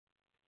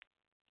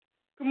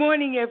Good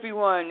morning,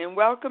 everyone, and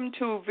welcome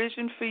to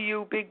Vision for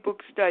You Big Book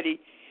Study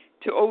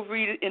to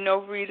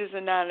Overeaters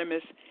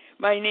Anonymous.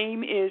 My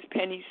name is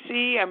Penny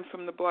C. I'm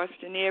from the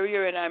Boston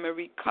area, and I'm a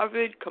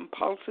recovered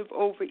compulsive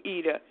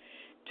overeater.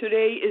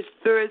 Today is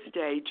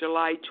Thursday,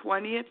 July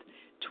 20th,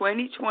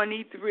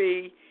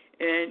 2023,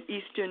 in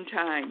Eastern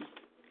Time,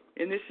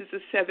 and this is a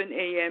 7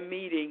 a.m.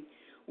 meeting.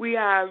 We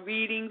are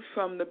reading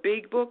from the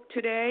Big Book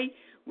today.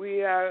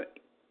 We are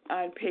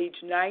on page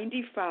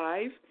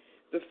 95.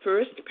 The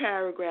first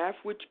paragraph,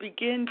 which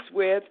begins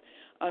with,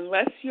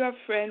 unless your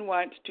friend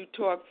wants to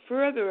talk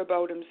further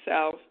about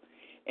himself,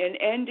 and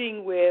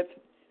ending with,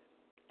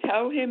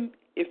 tell him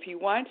if he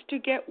wants to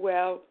get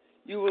well,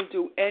 you will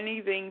do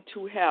anything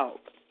to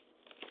help.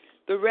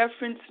 The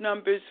reference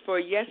numbers for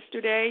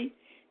yesterday,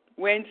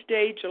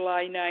 Wednesday,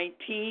 July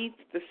 19th,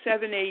 the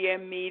 7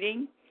 a.m.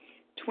 meeting,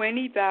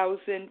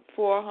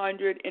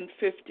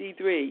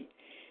 20,453,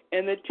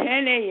 and the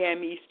 10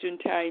 a.m. Eastern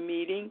Time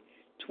meeting,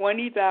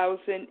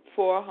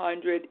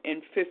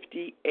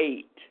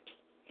 20,458.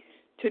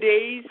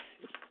 Today's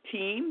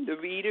team, the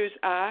readers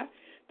are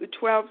the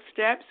 12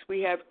 Steps,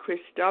 we have Chris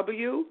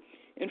W.,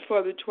 and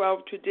for the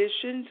 12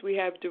 Traditions, we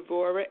have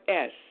Devorah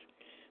S.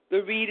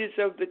 The readers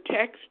of the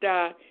text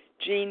are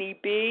Jeannie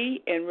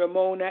B. and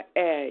Ramona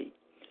A.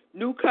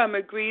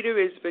 Newcomer greeter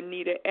is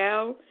Vanita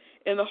L.,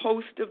 and the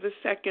host of the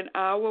second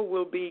hour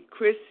will be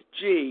Chris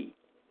G.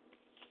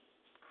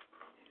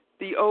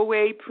 The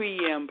OA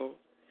Preamble.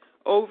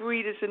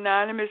 Overeaters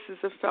Anonymous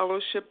is a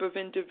fellowship of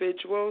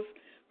individuals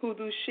who,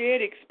 through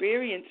shared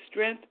experience,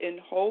 strength, and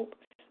hope,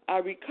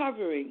 are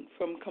recovering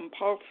from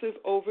compulsive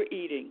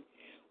overeating.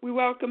 We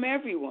welcome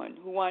everyone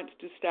who wants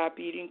to stop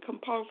eating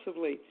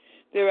compulsively.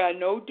 There are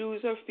no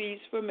dues or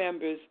fees for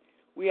members.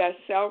 We are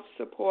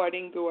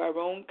self-supporting through our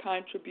own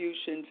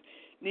contributions,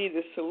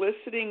 neither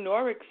soliciting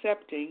nor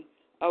accepting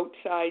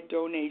outside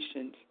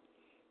donations.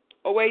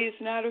 OA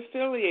is not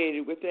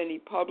affiliated with any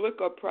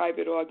public or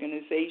private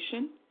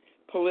organization,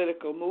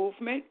 political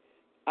movement,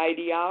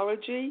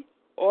 ideology,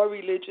 or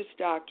religious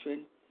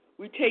doctrine.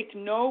 We take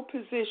no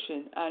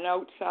position on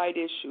outside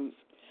issues.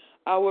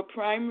 Our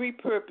primary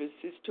purpose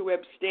is to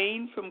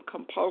abstain from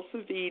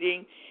compulsive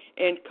eating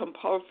and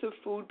compulsive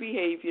food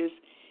behaviors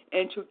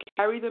and to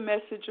carry the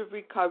message of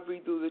recovery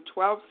through the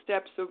 12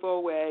 steps of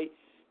OA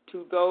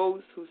to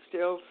those who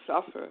still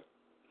suffer.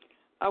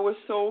 Our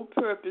sole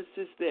purpose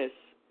is this.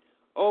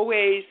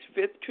 OA's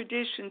fifth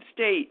tradition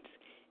states,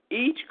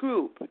 each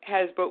group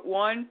has but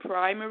one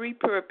primary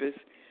purpose,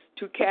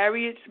 to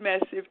carry its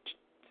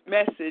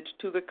message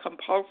to the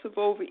compulsive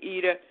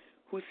overeater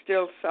who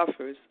still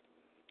suffers.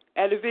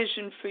 At a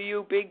Vision for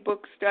You Big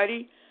Book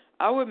Study,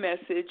 our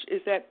message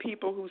is that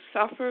people who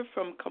suffer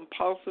from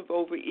compulsive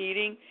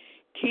overeating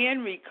can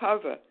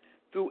recover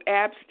through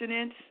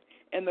abstinence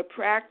and the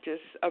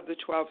practice of the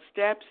 12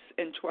 Steps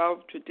and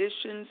 12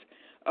 Traditions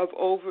of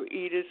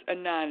Overeaters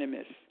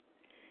Anonymous.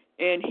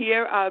 And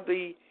here are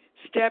the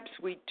steps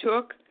we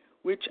took,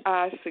 which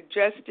are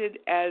suggested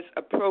as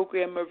a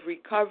program of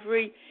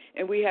recovery,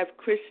 and we have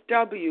Chris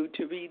W.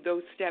 to read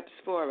those steps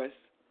for us.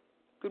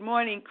 Good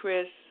morning,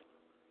 Chris.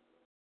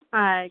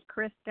 Hi,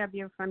 Chris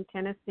W. from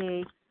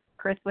Tennessee,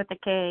 Chris with a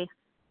K.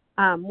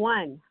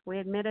 1, we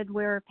admitted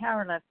we were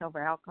powerless over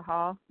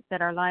alcohol,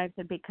 that our lives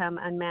had become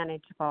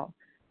unmanageable.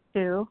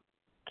 2,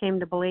 came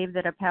to believe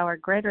that a power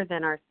greater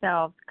than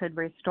ourselves could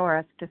restore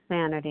us to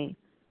sanity.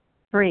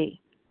 3,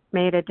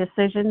 made a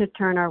decision to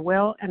turn our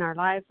will and our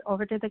lives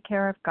over to the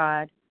care of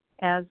God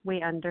as we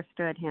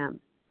understood Him.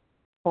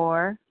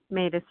 4,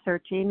 made a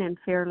searching and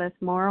fearless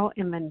moral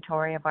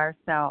inventory of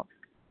ourselves.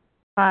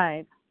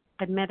 5,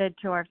 admitted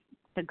to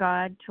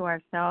God, to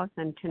ourselves,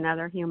 and to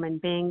another human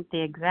being the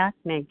exact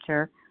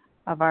nature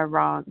of our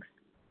wrongs.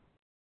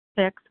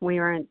 6, we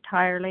were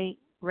entirely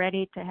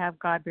ready to have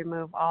God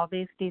remove all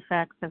these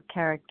defects of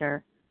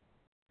character.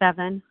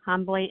 7,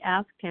 humbly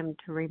asked Him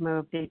to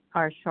remove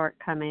our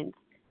shortcomings.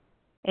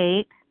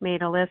 8,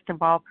 made a list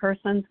of all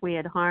persons we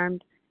had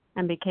harmed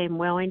and became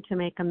willing to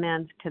make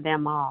amends to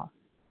them all.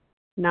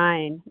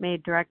 9,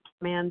 made direct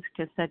amends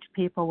to such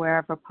people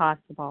wherever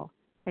possible,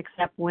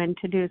 except when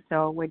to do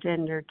so would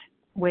injure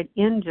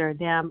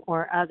them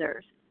or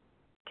others.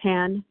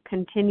 10,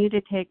 continue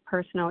to take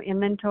personal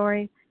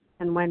inventory,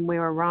 and when we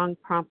were wrong,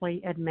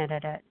 promptly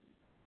admitted it.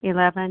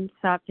 11,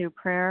 sought through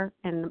prayer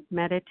and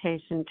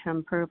meditation to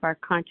improve our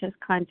conscious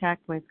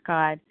contact with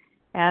God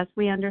as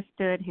we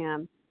understood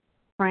Him,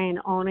 praying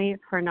only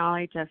for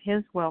knowledge of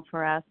His will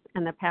for us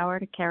and the power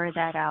to carry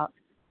that out.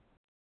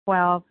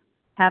 12,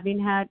 having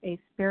had a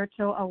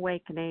spiritual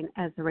awakening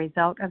as a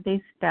result of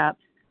these steps,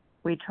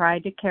 we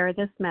tried to carry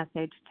this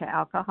message to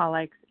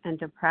alcoholics and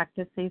to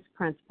practice these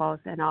principles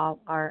in all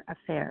our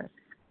affairs.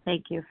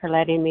 Thank you for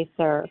letting me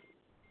serve.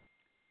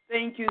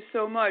 Thank you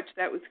so much.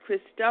 That was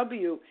Chris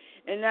W.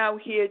 And now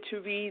here to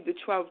read the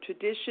 12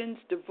 Traditions,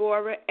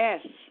 Devorah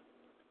S.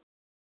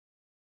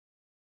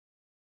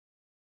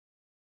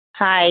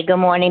 Hi, good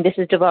morning. This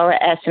is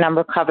Deborah S., and I'm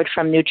recovered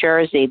from New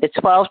Jersey. The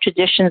 12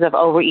 traditions of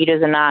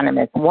Overeaters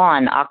Anonymous.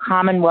 1, our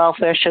common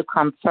welfare should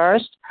come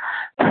first.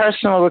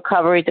 Personal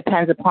recovery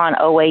depends upon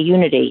OA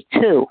unity.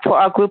 2, for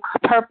our group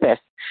purpose,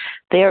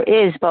 there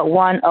is but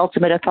one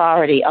ultimate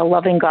authority, a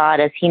loving God,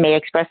 as he may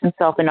express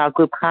himself in our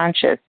group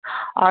conscience.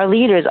 Our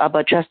leaders are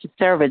but trusted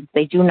servants.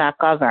 They do not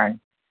govern.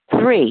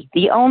 3,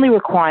 the only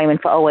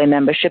requirement for OA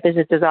membership is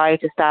a desire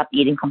to stop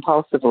eating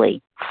compulsively.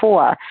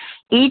 4,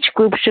 each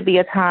group should be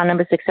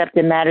autonomous except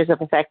in matters of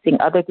affecting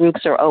other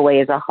groups or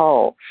OA as a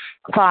whole.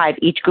 5,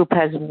 each group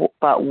has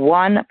but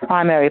one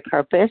primary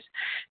purpose,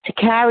 to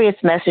carry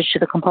its message to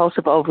the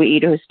compulsive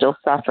overeater who still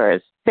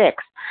suffers.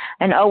 6,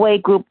 an OA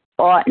group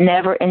ought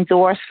never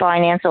endorse,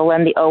 finance, or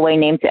lend the OA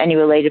name to any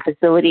related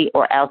facility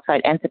or outside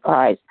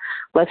enterprise,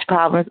 lest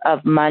problems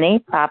of money,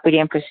 property,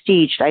 and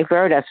prestige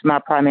divert us from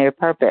our primary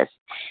purpose.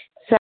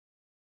 7,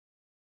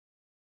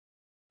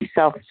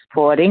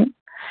 self-supporting,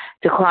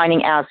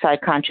 declining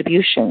outside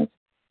contributions.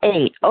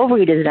 8,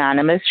 Overeaters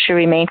Anonymous should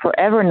remain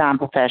forever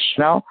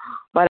non-professional,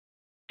 but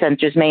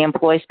centers may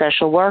employ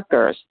special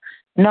workers.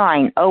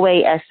 9,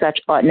 OA as such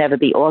ought never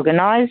be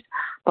organized,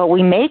 but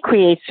we may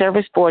create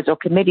service boards or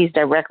committees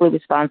directly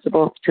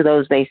responsible to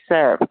those they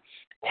serve.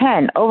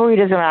 10,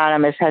 Overeaters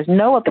Anonymous has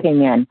no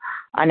opinion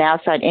on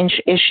outside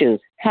issues.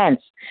 Hence,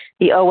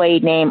 the OA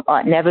name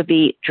ought never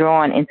be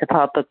drawn into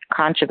public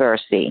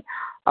controversy.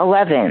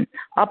 11,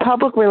 our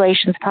public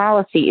relations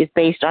policy is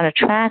based on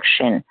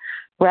attraction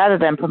rather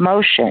than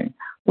promotion.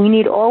 We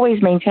need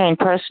always maintain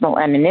personal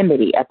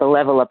anonymity at the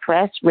level of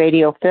press,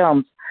 radio,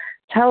 films,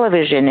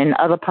 television, and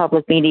other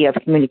public media of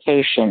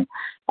communication.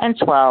 And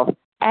 12,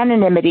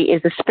 anonymity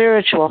is the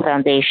spiritual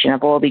foundation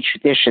of all these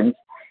traditions,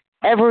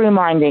 ever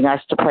reminding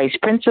us to place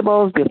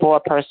principles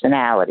before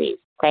personalities.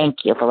 Thank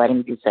you for letting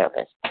me do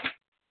service.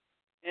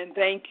 And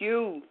thank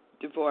you,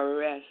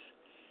 Deborah S.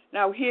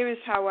 Now, here is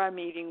how our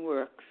meeting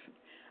works.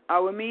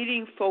 Our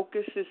meeting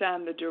focuses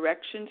on the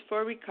directions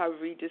for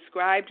recovery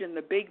described in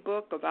the Big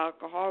Book of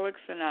Alcoholics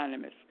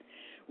Anonymous.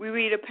 We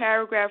read a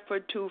paragraph or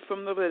two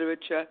from the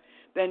literature,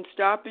 then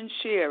stop and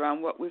share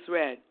on what was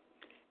read.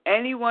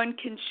 Anyone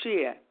can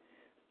share,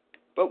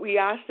 but we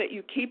ask that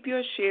you keep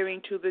your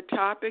sharing to the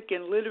topic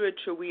and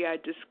literature we are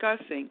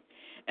discussing,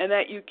 and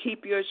that you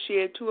keep your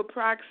share to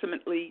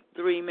approximately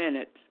 3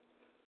 minutes.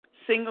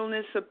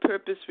 Singleness of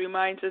purpose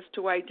reminds us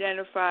to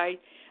identify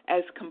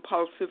as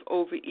compulsive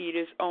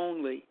overeaters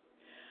only.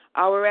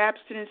 Our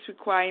abstinence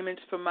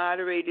requirements for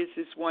moderators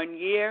is 1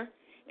 year,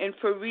 and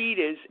for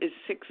readers is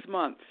 6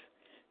 months.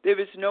 There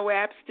is no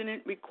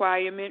abstinent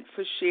requirement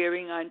for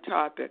sharing on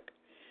topic.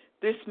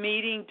 This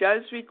meeting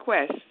does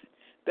request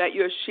that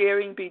your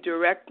sharing be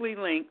directly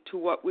linked to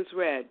what was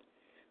read.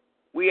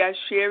 We are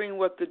sharing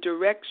what the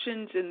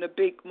directions in the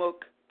Big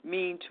Book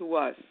mean to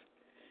us.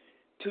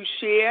 To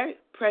share,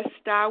 press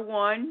star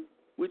 1,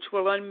 which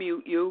will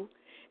unmute you,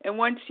 and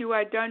once you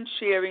are done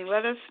sharing,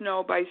 let us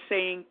know by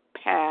saying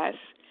pass,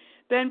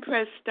 then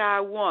press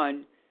star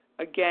 1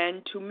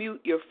 again to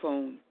mute your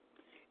phone.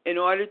 In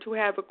order to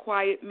have a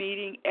quiet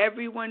meeting,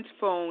 everyone's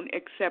phone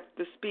except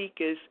the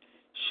speaker's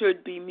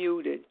should be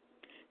muted.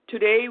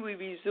 Today we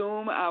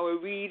resume our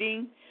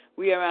reading.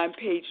 We are on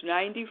page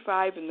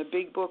 95 in the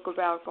Big Book of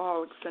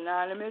Alcoholics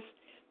Anonymous,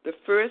 the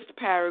first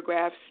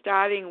paragraph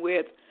starting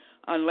with,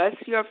 unless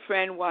your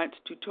friend wants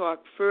to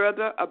talk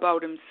further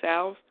about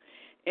himself,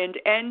 and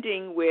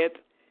ending with,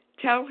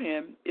 tell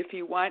him if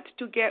he wants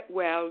to get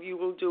well, you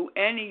will do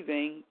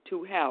anything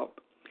to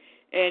help.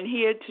 And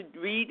here to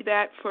read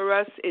that for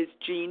us is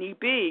Jeannie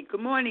B. Good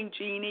morning,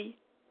 Jeannie.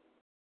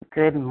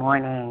 Good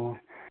morning.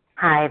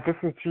 Hi, this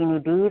is Jeannie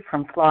B.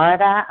 from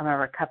Florida. I'm a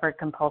recovered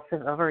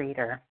compulsive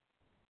overeater.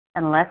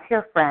 Unless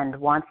your friend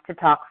wants to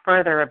talk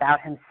further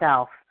about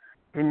himself,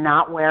 do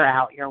not wear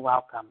out your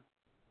welcome.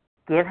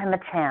 Give him a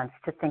chance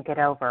to think it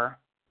over.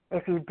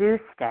 If you do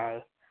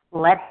stay,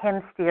 let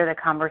him steer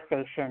the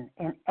conversation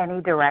in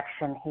any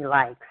direction he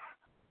likes.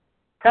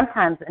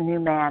 Sometimes a new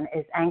man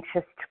is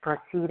anxious to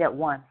proceed at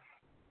once,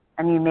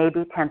 and you may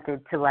be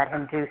tempted to let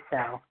him do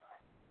so.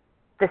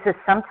 This is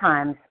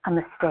sometimes a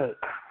mistake.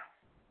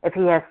 If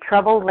he has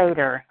trouble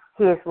later,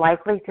 he is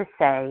likely to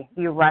say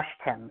you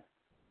rushed him.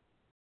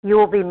 You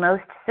will be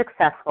most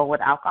successful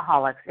with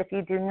alcoholics if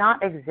you do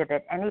not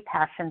exhibit any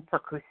passion for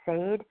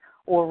crusade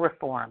or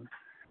reform.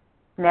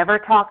 Never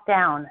talk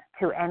down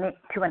to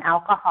an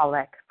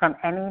alcoholic from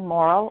any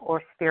moral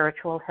or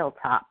spiritual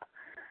hilltop.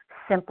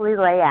 Simply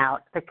lay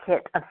out the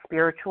kit of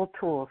spiritual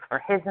tools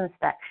for his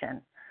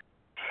inspection.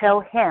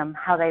 Show him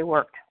how they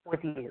worked with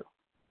you.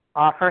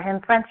 Offer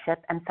him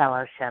friendship and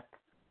fellowship.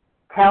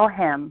 Tell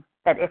him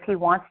that if he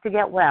wants to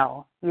get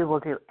well, you will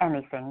do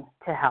anything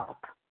to help.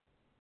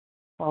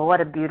 Well,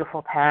 what a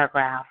beautiful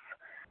paragraph.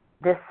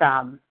 This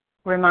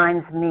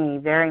reminds me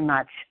very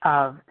much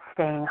of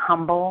staying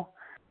humble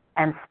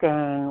and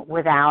staying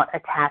without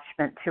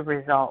attachment to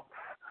results.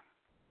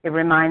 It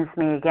reminds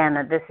me again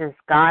that this is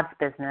God's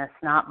business,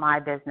 not my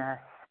business.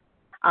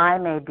 I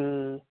may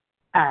be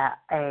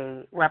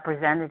a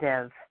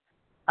representative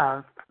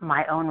of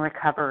my own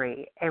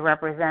recovery, a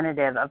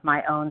representative of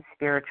my own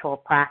spiritual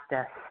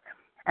practice.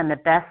 And the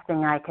best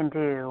thing I can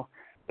do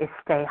is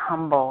stay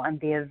humble and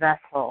be a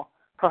vessel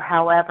for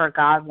however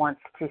God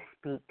wants to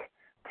speak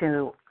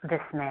to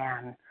this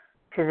man,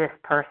 to this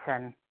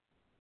person.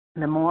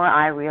 The more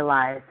I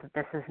realize that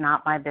this is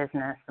not my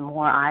business, the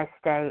more I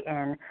stay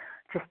in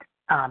just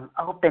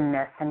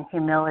openness and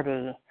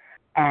humility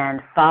and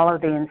follow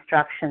the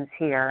instructions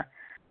here,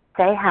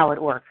 say how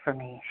it worked for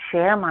me,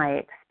 share my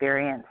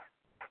experience,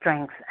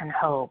 strengths, and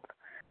hope,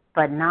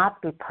 but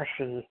not be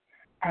pushy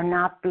and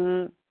not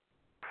be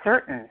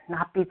certain,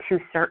 not be too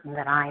certain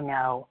that I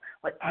know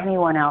what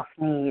anyone else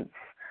needs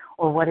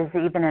or what is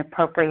even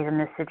appropriate in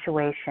this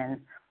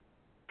situation.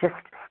 Just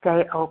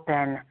stay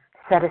open,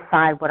 set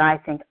aside what I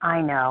think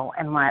I know,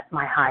 and let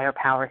my higher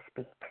power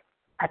speak.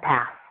 I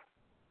pass.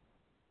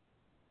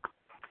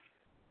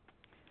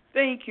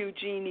 Thank you,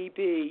 Jeannie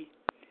B.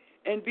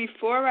 And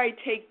before I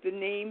take the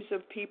names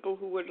of people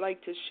who would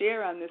like to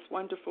share on this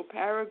wonderful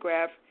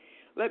paragraph,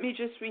 let me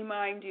just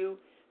remind you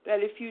that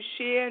if you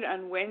shared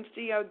on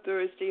Wednesday or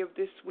Thursday of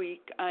this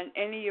week on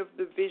any of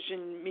the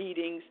vision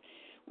meetings,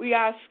 we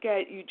ask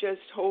that you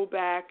just hold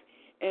back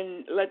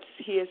and let's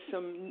hear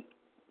some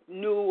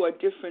new or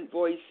different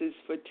voices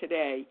for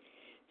today.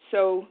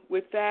 So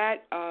with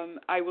that,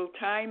 I will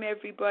time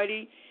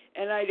everybody,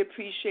 and I'd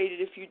appreciate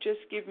it if you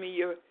just give me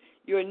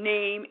your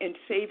name and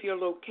save your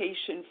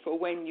location for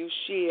when you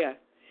share.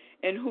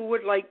 And who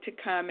would like to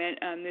comment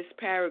on this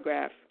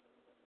paragraph?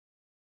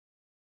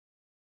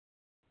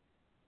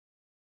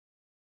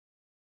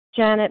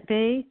 Janet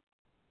B.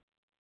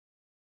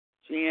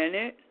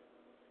 Janet.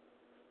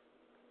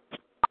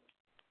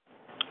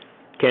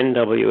 Ken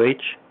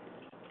W.H.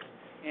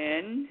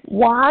 N.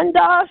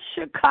 Wanda,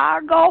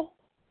 Chicago.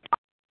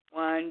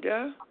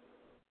 Wanda.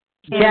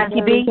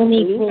 Jackie B.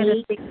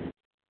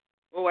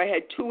 Oh, I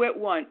had two at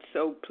once,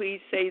 so please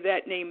say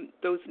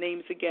those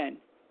names again.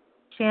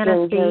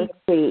 Shanna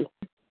C.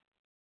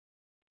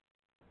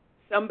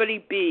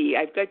 Somebody B.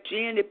 I've got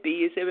Janet B.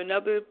 Is there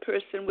another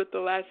person with the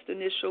last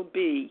initial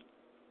B?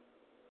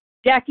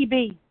 Jackie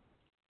B.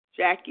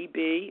 Jackie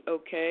B.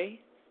 Okay.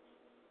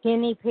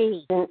 Annie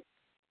P.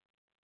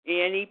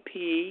 Annie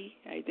P.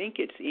 I think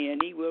it's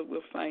Annie. We'll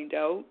find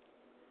out.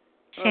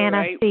 Shanna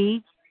right.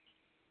 C.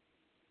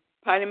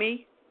 Pardon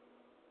me?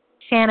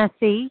 Shanna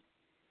C.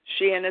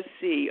 Shanna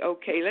C.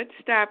 Okay, let's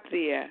stop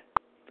there.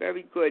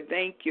 Very good.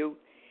 Thank you.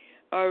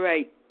 All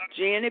right.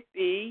 Janet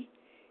B.,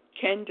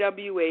 Ken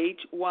W.H.,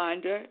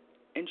 Wanda,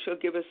 and she'll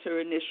give us her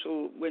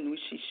initial when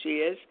she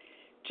shares.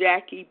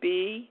 Jackie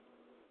B.,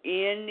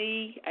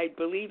 Annie, I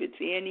believe it's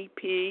Annie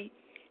P.,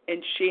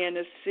 and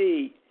Shanna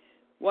C.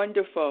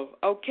 Wonderful.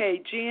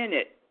 Okay,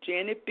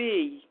 Janet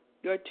B.,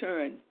 your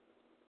turn.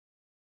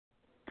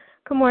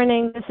 Good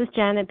morning. This is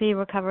Janet B.,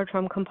 recovered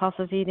from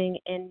compulsive eating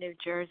in New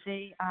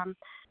Jersey.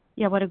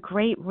 What a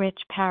great, rich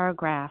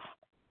paragraph.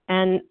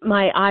 And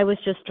my eye was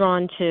just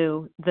drawn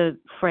to the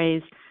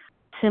phrase,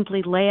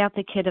 simply lay out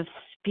the kit of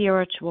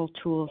spiritual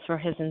tools for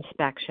his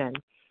inspection.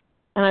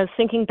 And I was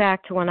thinking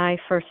back to when I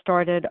first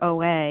started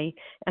OA,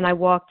 and I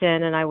walked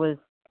in and I was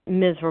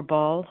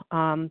miserable,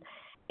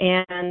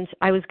 and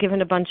I was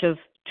given a bunch of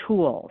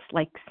tools,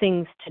 like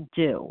things to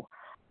do,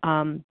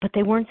 but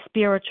they weren't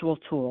spiritual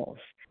tools.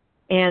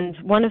 And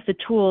one of the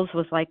tools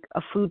was like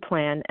a food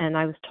plan, and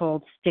I was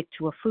told stick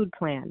to a food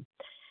plan.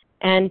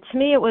 And to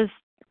me, it was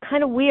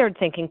kind of weird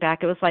thinking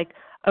back. It was like,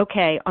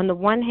 okay, on the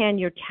one hand,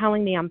 you're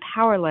telling me I'm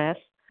powerless,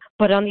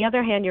 but on the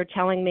other hand, you're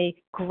telling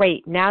me,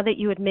 great, now that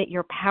you admit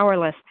you're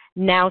powerless,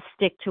 now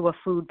stick to a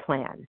food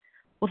plan.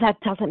 Well, that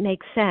doesn't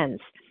make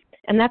sense.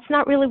 And that's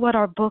not really what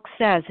our book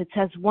says. It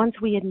says once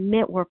we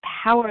admit we're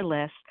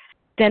powerless,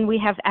 then we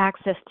have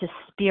access to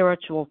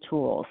spiritual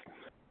tools.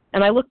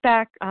 And I look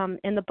back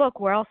in the book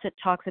where else it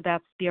talks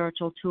about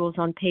spiritual tools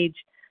on page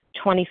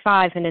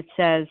 25, and it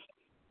says,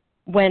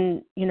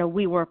 when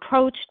we were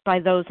approached by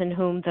those in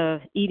whom the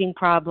eating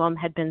problem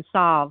had been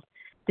solved,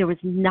 there was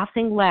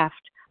nothing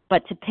left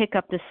but to pick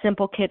up the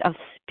simple kit of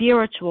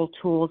spiritual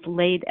tools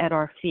laid at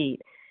our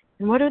feet.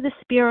 And what are the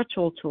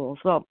spiritual tools?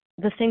 Well,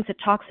 the things it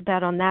talks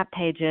about on that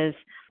page is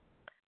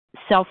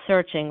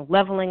self-searching,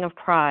 leveling of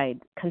pride,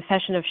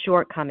 confession of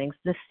shortcomings,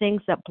 the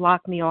things that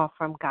block me off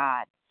from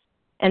God.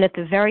 And at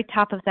the very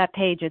top of that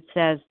page it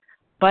says,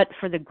 but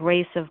for the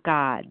grace of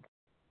God,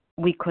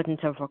 we couldn't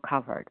have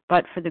recovered,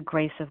 but for the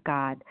grace of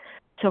God.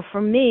 So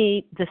for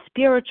me, the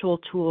spiritual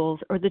tools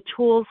are the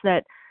tools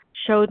that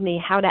showed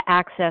me how to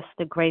access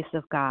the grace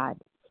of God.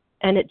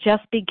 And it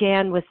just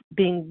began with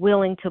being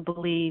willing to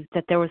believe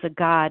that there was a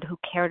God who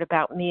cared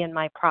about me and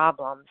my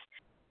problems,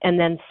 and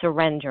then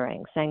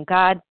surrendering, saying,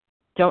 God,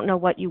 don't know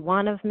what you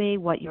want of me,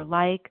 what you're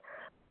like,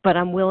 but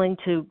I'm willing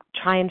to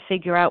try and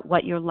figure out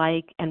what you're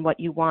like and what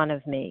you want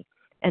of me,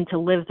 and to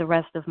live the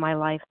rest of my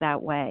life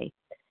that way.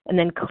 And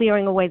then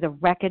clearing away the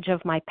wreckage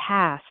of my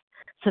past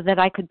so that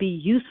I could be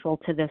useful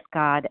to this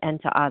God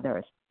and to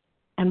others.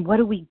 And what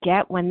do we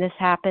get when this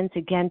happens?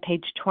 Again,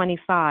 page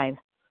 25.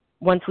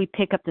 Once we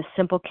pick up the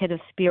simple kit of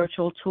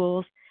spiritual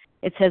tools,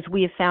 It says,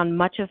 we have found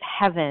much of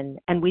heaven,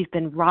 and we've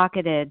been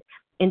rocketed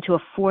into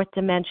a fourth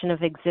dimension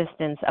of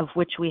existence of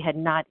which we had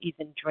not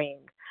even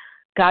dreamed.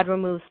 God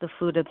removes the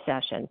food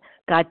obsession.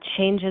 God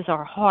changes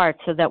our hearts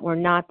so that we're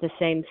not the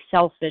same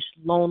selfish,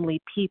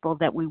 lonely people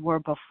that we were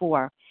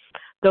before.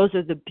 Those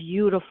are the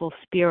beautiful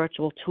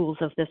spiritual tools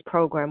of this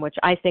program, which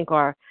I think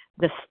are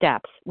the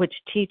steps, which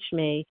teach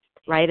me,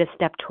 right, as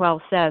step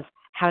 12 says,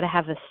 how to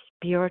have a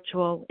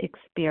spiritual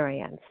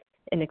experience,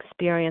 an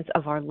experience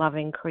of our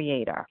loving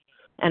Creator.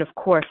 And of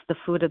course, the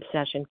food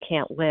obsession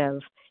can't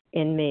live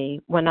in me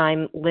when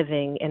I'm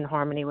living in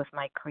harmony with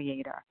my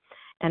Creator.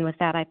 And with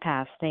that, I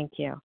pass. Thank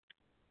you.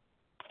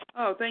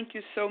 Oh, thank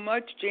you so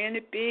much,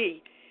 Janet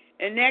B.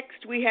 And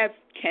next we have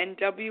Ken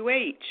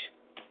W.H.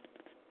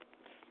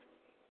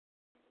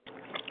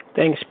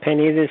 Thanks,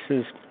 Penny. This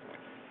is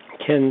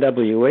Ken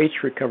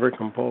W.H., recovered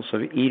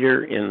compulsive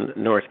eater in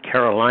North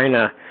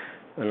Carolina.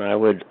 And I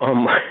would,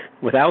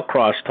 without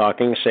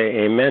cross-talking, say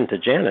amen to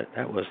Janet.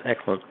 That was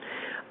excellent.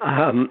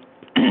 I'm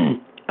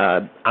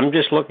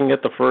just looking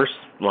at the first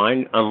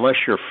line, unless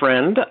you're a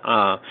friend.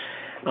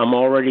 I'm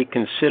already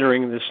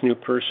considering this new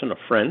person a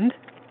friend,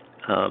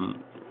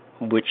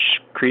 which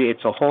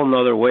creates a whole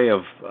other way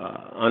of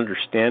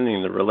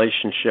understanding the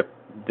relationship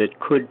that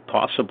could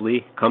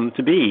possibly come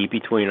to be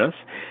between us.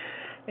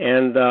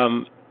 And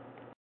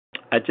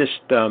I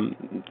just,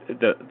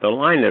 the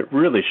line that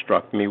really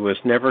struck me was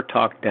never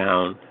talk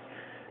down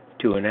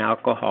to an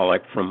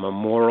alcoholic from a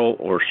moral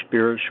or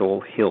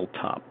spiritual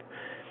hilltop.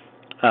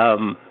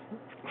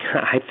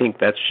 I think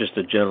that's just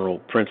a general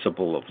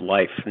principle of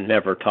life.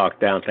 Never talk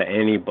down to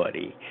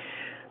anybody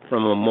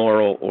from a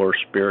moral or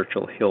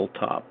spiritual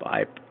hilltop.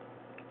 I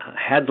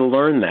had to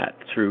learn that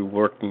through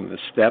working the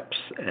steps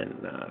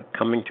and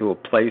coming to a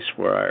place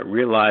where I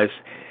realized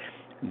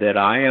that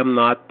I am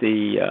not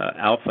the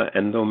alpha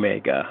and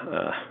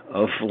omega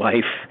of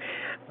life.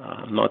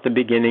 I'm not the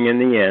beginning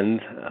and the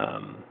end.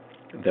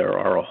 There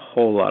are a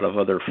whole lot of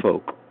other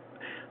folk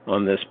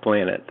on this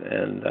planet,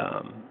 and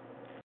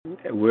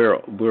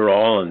we're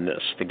all in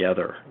this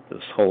together,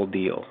 this whole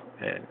deal,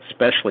 and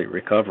especially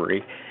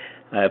recovery.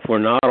 If we're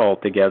not all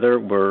together,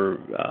 we're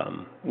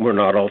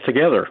not all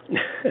together.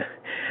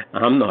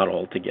 I'm not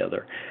all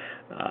together.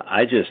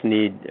 I just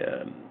need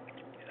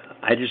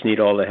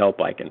all the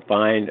help I can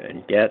find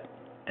and get,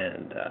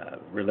 and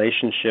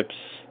relationships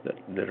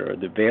that are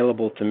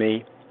available to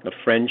me, the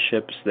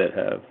friendships that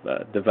have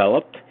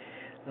developed.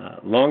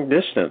 Long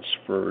distance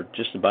for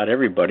just about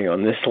everybody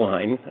on this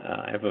line.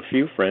 I have a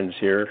few friends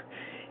here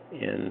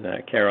in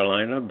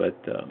Carolina, but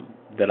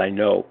that I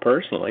know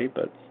personally,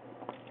 but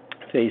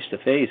face to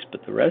face.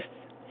 But the rest,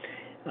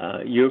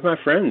 you're my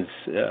friends,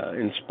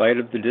 in spite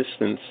of the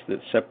distance that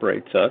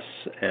separates us,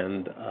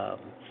 and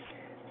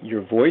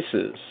your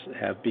voices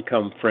have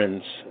become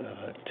friends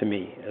to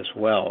me as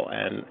well.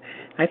 And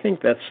I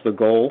think that's the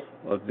goal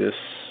of this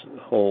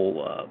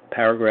whole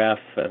paragraph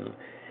and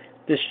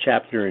this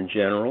chapter in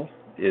general,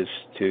 is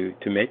to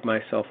make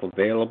myself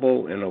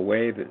available in a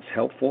way that's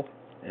helpful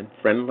and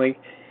friendly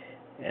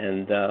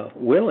and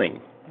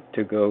willing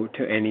to go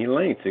to any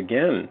length.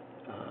 Again,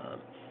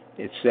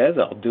 it says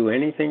I'll do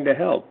anything to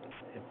help.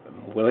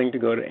 I'm willing to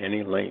go to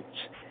any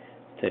lengths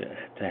to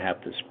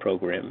have this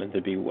program and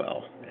to be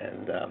well.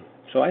 And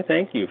so I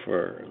thank you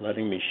for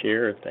letting me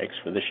share. Thanks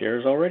for the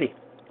shares already.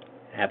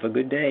 Have a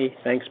good day.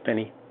 Thanks,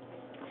 Penny.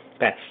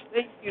 Pass.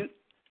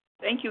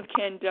 Thank you,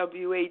 Ken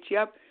W.H.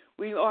 Yep,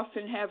 we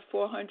often have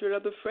 400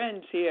 other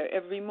friends here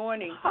every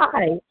morning.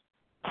 Hi.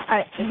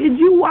 Did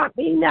you want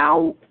me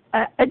now?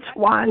 It's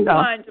Wanda.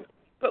 Wanda.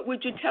 But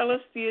would you tell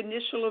us the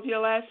initial of your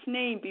last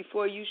name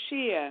before you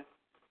share?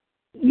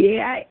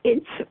 Yeah,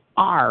 it's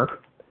R.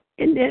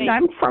 And then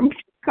I'm from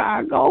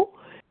Chicago,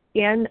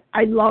 and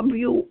I love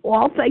you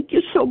all. Thank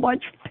you so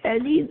much,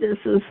 Penny. This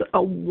is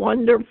a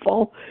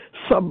wonderful,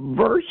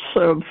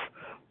 subversive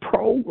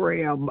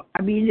program.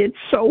 I mean, it's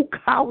so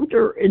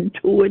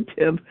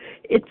counterintuitive.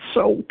 It's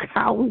so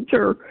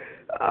counter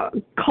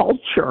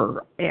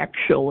culture,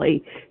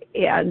 actually.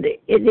 And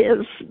it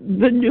is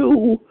the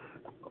new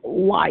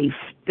life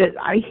that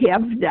I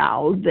have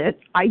now that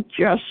I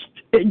just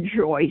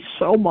enjoy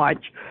so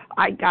much.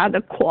 I got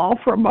a call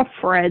from a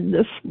friend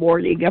this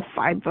morning at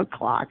 5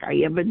 o'clock. I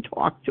haven't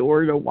talked to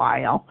her in a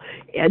while,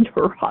 and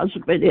her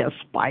husband has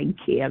spine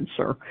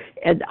cancer.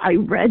 And I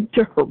read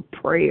to her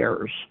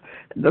prayers,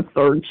 the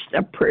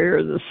 3rd-step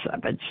prayer, the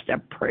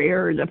 7th-step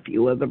prayer, and a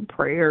few of the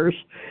prayers.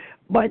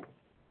 But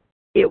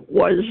it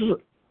was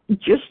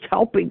just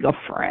helping a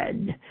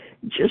friend,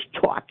 just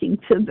talking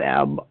to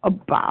them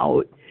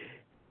about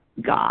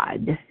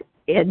God,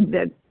 and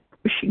that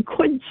she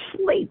couldn't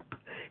sleep.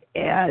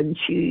 And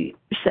she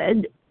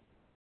said,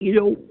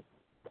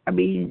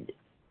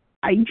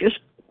 I just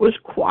was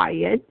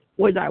quiet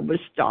when I was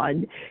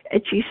done.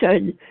 And she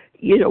said,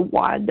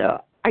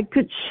 Wanda, I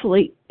could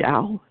sleep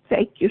now.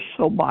 Thank you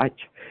so much.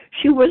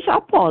 She was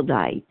up all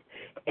night.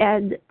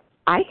 And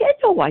I had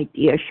no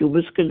idea she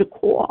was going to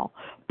call,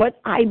 but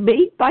I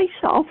made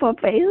myself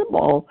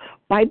available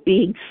by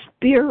being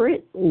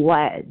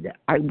spirit-led.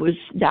 I was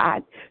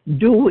not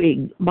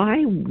doing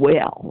my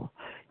will.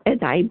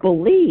 And I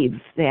believe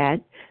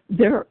that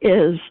there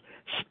is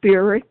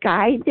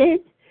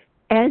spirit-guided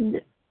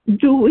and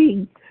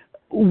doing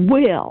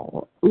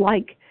will,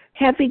 like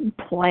having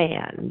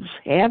plans,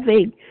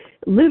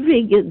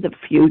 living in the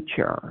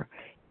future.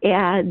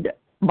 And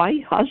my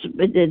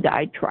husband and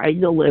I try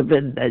to live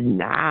in the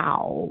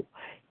now.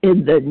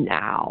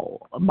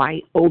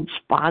 My old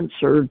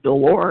sponsor,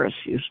 Dolores,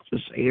 used to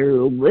say,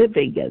 you're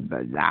living in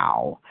the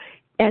now.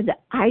 And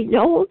I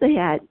know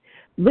that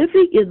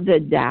living in the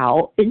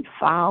now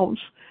involves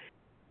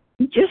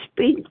just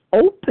being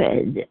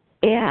open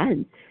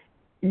and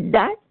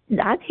not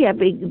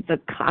having the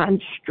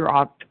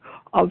construct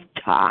of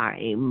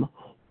time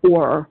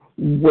or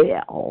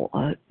will.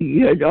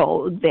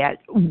 That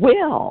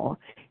will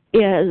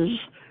is,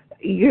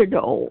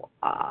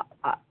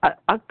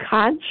 a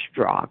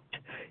construct,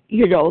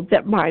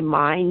 that my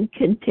mind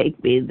can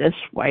take me this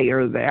way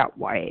or that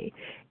way.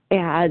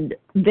 And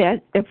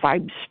that if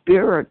I'm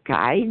spirit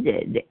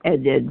guided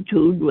and in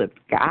tune with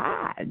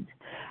God,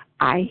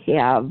 I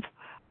have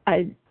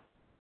an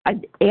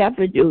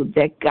avenue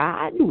that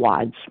God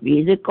wants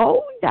me to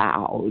go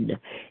down.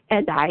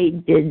 And I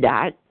did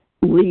not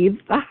leave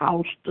the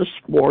house this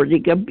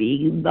morning and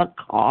be in the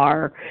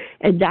car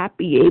and not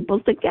be able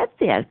to get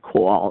that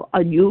call.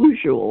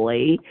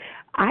 Unusually,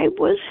 I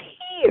was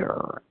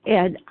here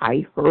and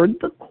I heard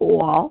the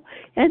call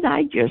and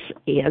I just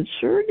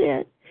answered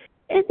it.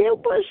 And it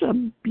was a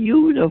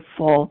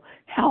beautiful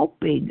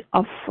helping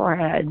a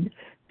friend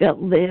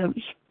that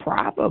lives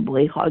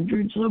probably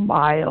hundreds of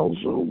miles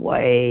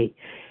away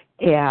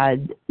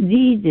and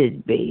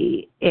needed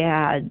me.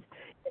 And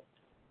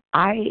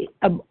I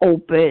am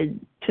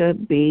open to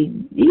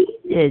being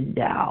needed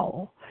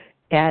now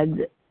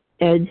and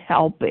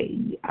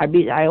helping. I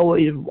mean, I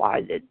always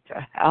wanted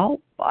to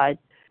help, but,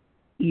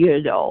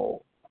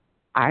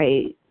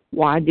 I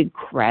wanted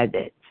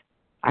credit.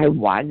 I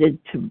wanted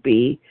to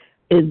be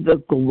in the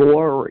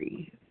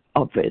glory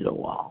of it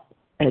all,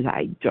 and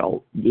I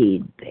don't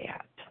need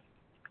that.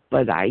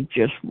 But I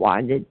just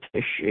wanted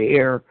to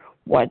share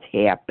what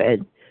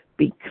happened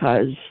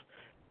because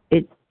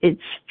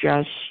it's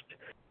just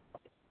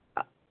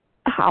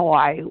how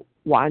I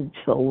want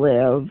to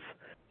live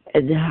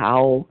and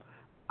how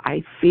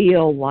I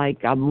feel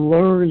like I'm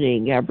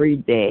learning every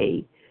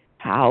day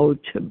how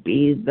to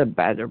be the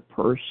better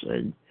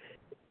person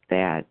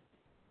that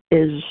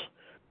is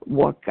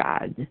what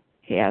God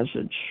has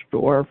in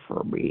store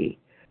for me.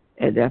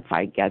 And if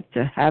I get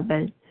to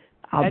heaven,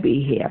 I'll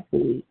be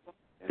happy.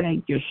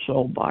 Thank you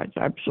so much.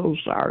 I'm so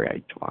sorry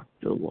I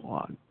talked too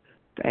long.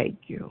 Thank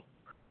you.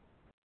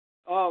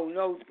 Oh,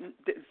 no,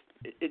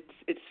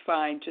 it's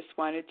fine. Just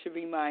wanted to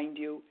remind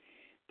you.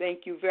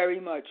 Thank you very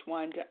much,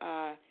 Wanda.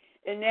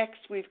 And next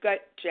we've got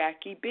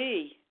Jackie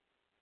B.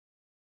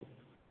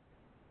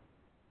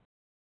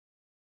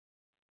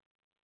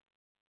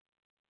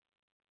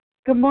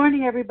 Good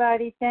morning,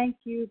 everybody. Thank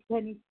you,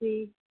 Penny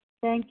C.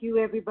 Thank you,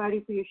 everybody,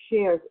 for your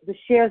shares. The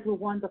shares were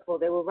wonderful.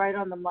 They were right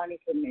on the money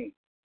for me.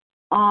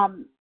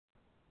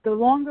 The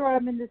longer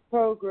I'm in this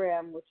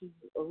program, which is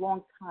a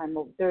long time,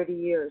 over 30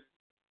 years,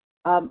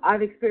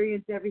 I've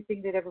experienced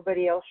everything that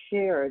everybody else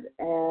shared.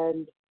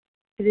 And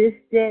to this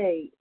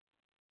day,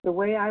 the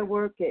way I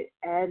work it,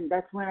 and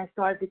that's when I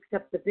started to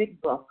accept the big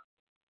book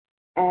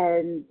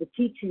and the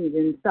teachings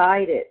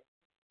inside it,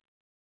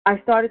 I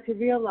started to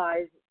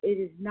realize it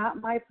is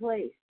not my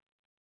place,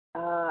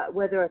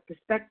 whether a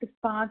prospective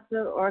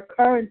sponsor or a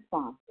current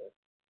sponsor,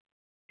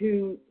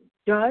 to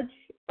judge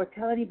or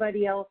tell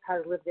anybody else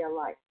how to live their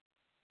life.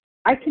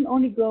 I can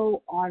only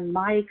go on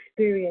my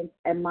experience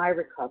and my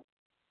recovery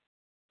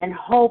and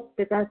hope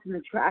that that's an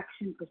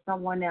attraction for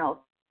someone else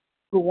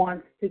who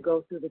wants to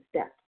go through the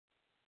steps.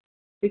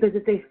 Because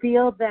if they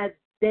feel that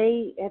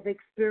they have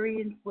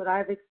experienced what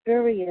I've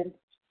experienced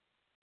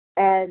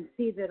and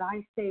see that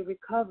I stay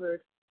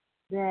recovered,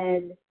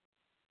 then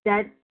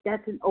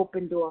that's an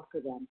open door for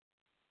them.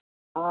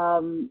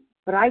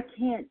 But I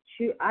can't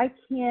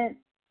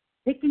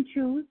pick and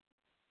choose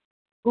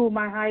who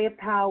my higher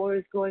power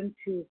is going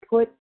to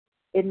put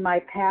in my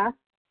path.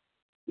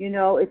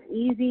 It's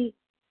easy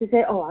to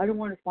say, oh, I don't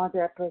want to sponsor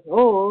that person.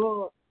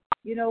 Oh,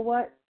 you know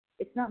what?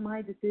 It's not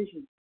my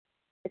decision.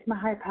 It's my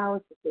higher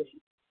power's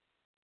decision.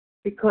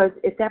 Because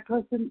if that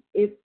person,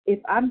 if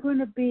I'm going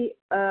to be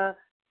a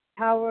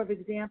power of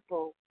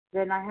example,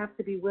 then I have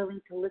to be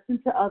willing to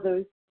listen to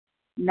others,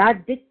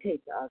 not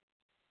dictate to others,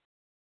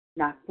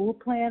 not food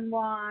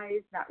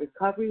plan-wise, not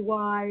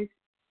recovery-wise.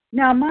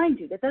 Now, mind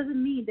you, that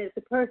doesn't mean that if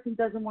the person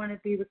doesn't want to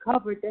be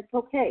recovered, that's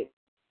okay.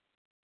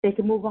 They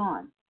can move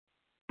on.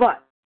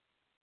 But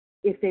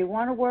if they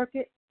want to work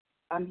it,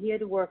 I'm here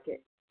to work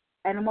it.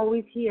 And I'm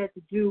always here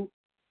to do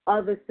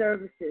other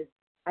services.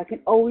 I can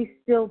always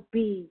still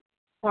be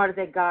part of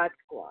that God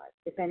squad,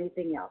 if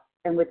anything else.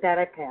 And with that,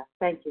 I pass.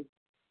 Thank you.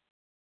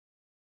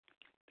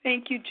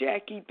 Thank you,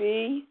 Jackie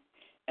B.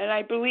 And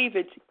I believe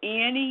it's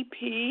Annie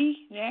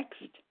P. next.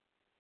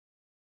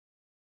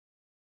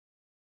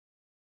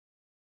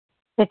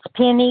 It's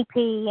Penny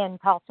P. in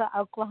Tulsa,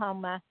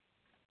 Oklahoma.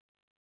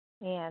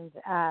 And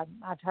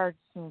I've heard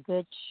some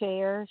good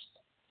shares.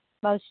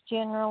 Most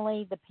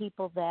generally, the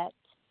people that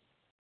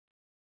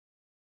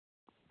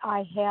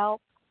I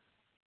help,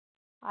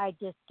 I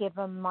just give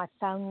them my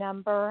phone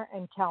number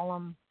and tell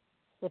them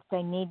if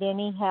they need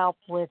any help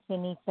with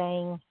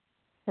anything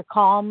to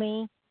call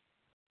me.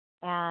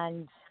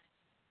 And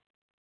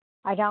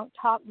I don't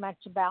talk much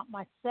about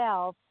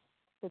myself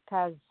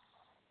because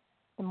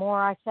the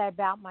more I say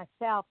about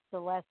myself, the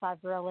less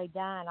I've really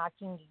done. I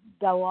can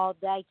go all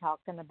day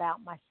talking about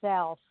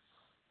myself.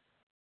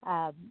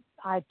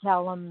 I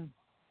tell them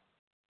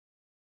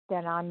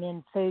that I'm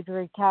in food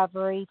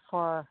recovery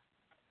for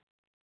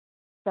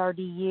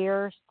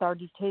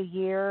 32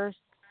 years,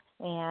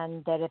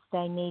 and that if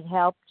they need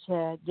help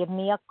to give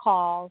me a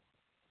call.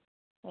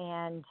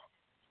 And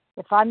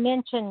if I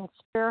mention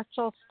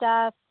spiritual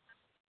stuff,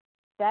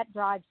 that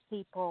drives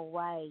people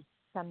away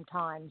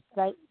sometimes.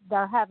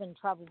 They're having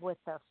trouble with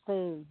their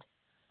food.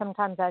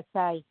 Sometimes I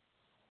say,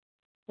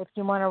 if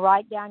you want to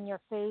write down your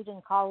food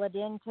and call it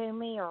in to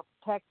me or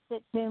text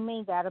it to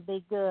me, that'll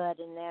be good,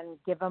 and then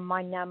give them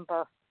my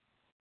number.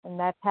 And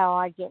that's how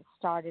I get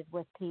started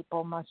with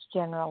people most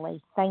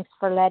generally. Thanks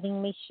for letting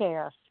me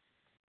share.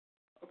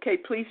 Okay,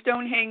 please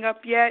don't hang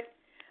up yet.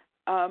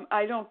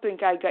 I don't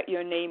think I got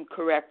your name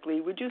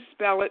correctly. Would you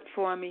spell it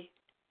for me?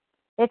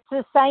 It's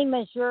the same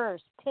as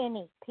yours,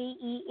 Penny,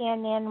 Penny.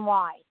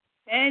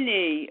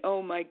 Penny,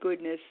 oh my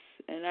goodness,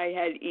 and I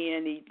had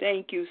Annie.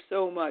 Thank you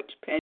so much,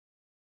 Penny.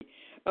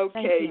 Okay,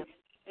 Thank you.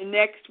 And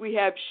next we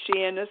have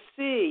Shanna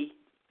C.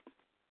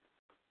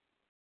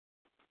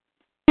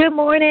 Good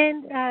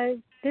morning.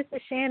 This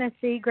is Shanna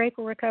C.,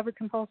 grateful, recovered,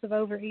 compulsive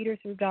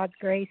overeater through God's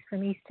grace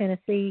from East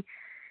Tennessee.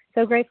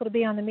 So grateful to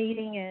be on the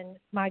meeting, and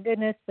my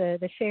goodness,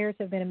 the shares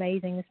have been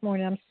amazing this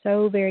morning. I'm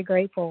so very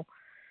grateful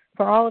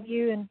for all of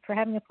you and for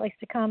having a place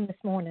to come this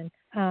morning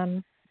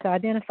to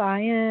identify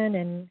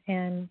in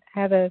and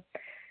have a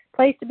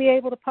place to be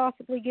able to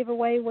possibly give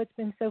away what's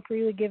been so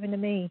freely given to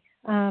me.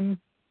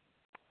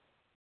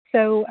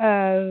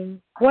 So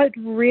what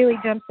really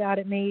jumps out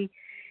at me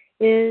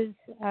is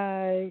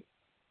the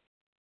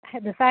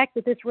fact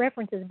that this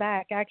references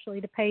back actually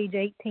to page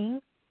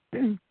 18.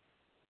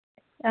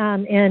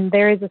 And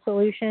there is a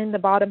solution, the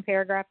bottom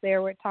paragraph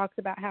there, where it talks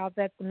about how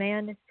that the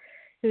man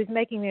who's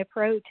making the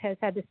approach has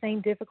had the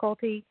same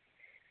difficulty,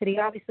 that he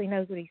obviously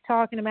knows what he's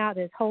talking about,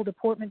 that his whole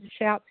deportment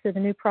shouts to the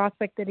new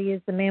prospect that he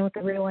is the man with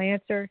the real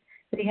answer,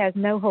 that he has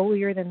no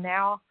holier than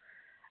thou,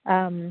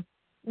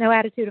 no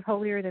attitude of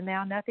holier than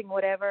thou, nothing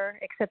whatever,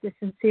 except a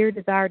sincere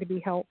desire to be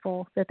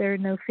helpful, that there are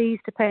no fees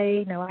to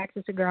pay, no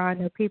axes to grind,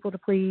 no people to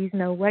please,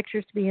 no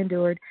lectures to be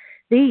endured.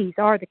 These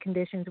are the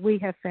conditions we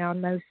have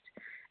found most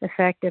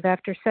effective.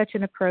 After such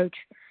an approach,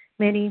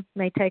 many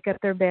may take up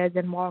their beds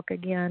and walk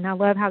again. I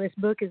love how this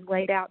book is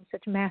laid out in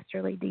such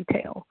masterly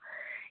detail.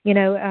 You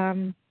know,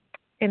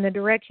 and the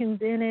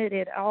directions in it,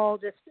 it all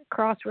just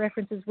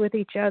cross-references with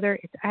each other.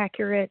 It's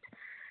accurate.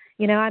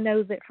 You know, I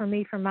know that for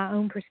me, from my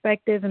own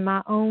perspective and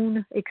my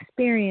own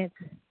experience,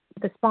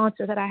 the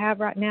sponsor that I have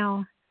right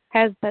now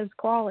has those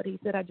qualities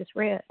that I just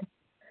read.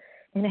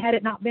 And had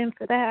it not been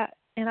for that,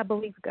 and I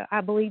believe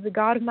the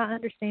God of my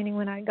understanding,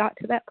 when I got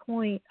to that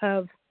point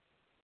of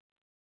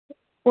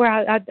where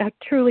I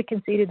truly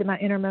conceded to my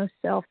innermost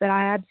self that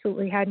I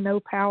absolutely had no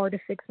power to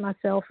fix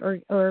myself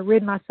or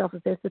rid myself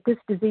of this, that this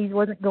disease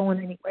wasn't going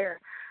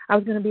anywhere. I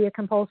was going to be a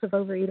compulsive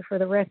overeater for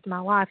the rest of my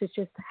life. It's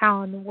just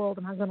how in the world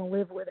am I going to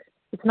live with it?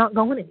 It's not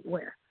going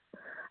anywhere.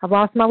 I've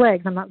lost my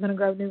legs. I'm not going to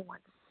grow new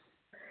ones.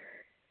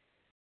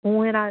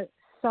 When I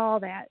saw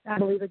that, I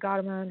believe the God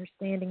of my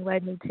understanding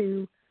led me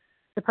to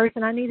the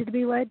person I needed to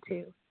be led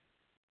to.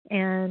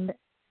 And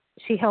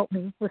she helped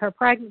me with her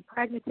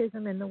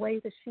pragmatism and the way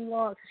that she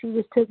walks. She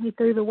just took me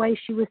through the way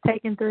she was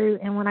taken through.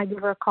 And when I give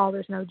her a call,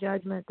 there's no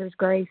judgment. There's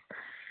grace.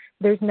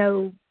 There's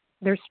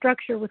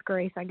structure with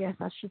grace, I guess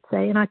I should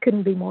say. And I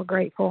couldn't be more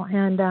grateful.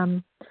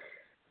 And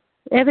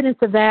evidence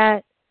of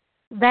that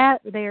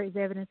there is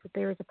evidence that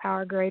there is a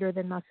power greater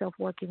than myself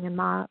working in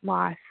my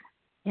life.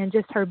 And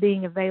just her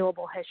being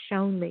available has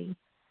shown me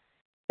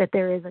that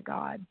there is a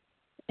God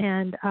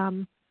and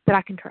that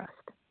I can trust.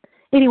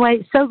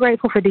 Anyway, so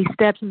grateful for these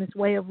steps and this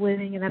way of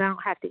living, and that I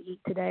don't have to eat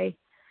today.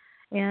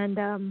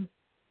 And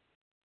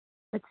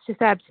it's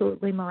just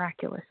absolutely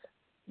miraculous.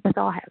 That's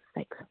all I have.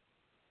 Thanks.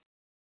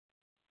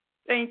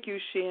 Thank you,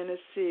 Shanna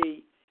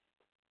C.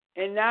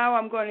 And now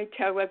I'm going to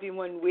tell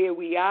everyone where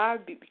we are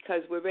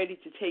because we're ready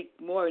to take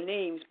more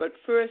names. But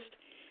first,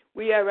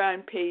 we are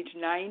on page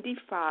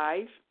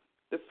 95,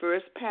 the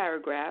first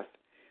paragraph,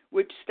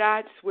 which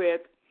starts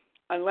with,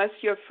 unless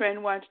your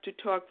friend wants to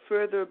talk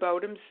further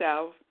about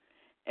himself,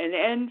 and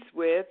ends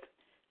with,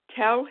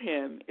 tell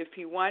him if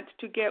he wants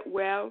to get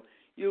well,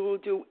 you will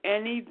do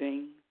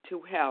anything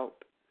to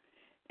help.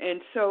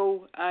 And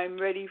so I'm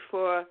ready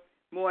for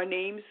more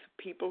names,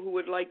 people who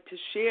would like to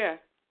share.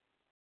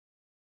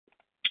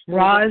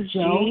 Roz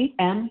G.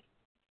 M.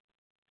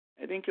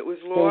 I think it was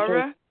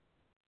Laura.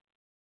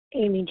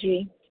 Amy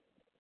G.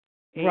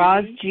 Amy.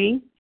 Roz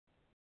G.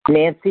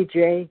 Nancy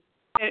J.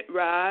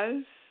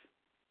 Roz.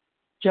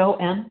 Joe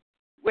M.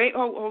 Wait,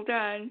 hold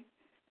on.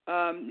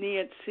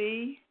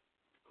 Nancy.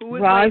 Who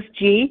was Roz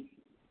G.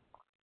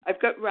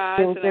 I've got Roz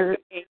and I've got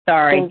Amy.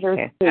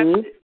 Sorry.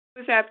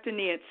 Who's after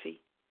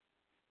Nancy?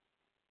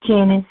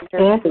 Janice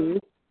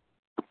Smith.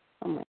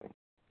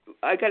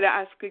 I got to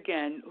ask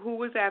again. Who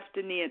was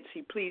after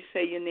Nancy? Please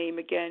say your name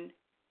again.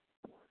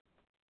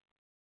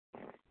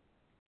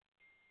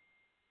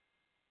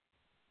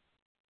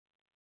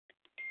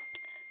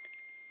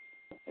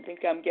 I think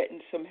I'm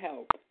getting some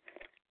help.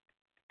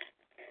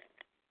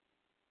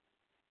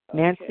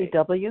 Nancy Okay.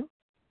 W.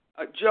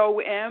 Joe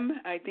M.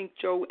 I think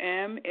Joe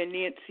M. and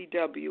Nancy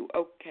W.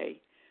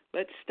 Okay.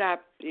 Let's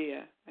stop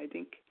there. I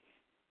think,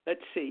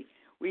 let's see.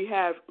 We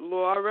have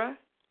Laura,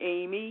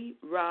 Amy,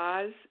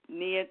 Roz,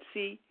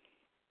 Nancy,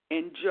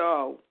 and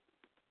Joe.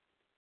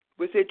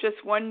 Was there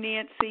just one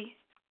Nancy?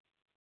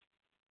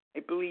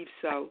 I believe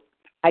so.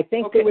 I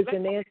think Okay, there was a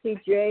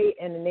Nancy J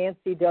and a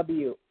Nancy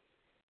W.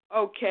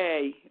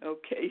 Okay.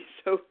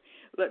 So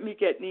let me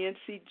get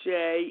Nancy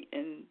J.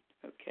 and,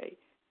 okay.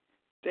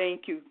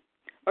 Thank you.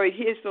 All right,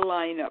 here's the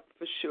lineup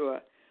for sure.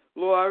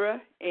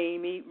 Laura,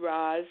 Amy,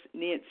 Roz,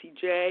 Nancy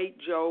J.,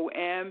 Joe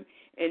M.,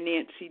 and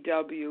Nancy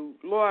W.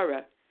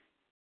 Laura,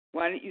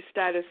 why don't you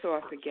start us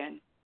off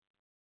again?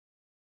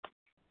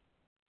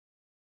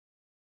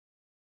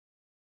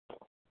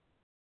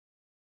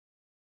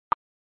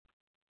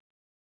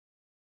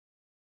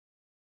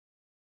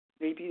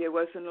 Maybe there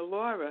wasn't a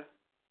Laura.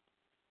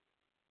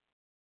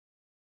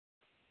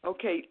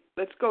 Okay,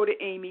 let's go to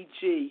Amy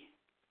G.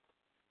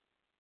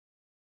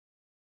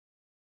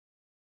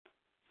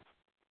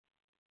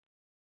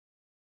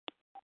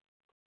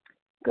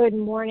 Good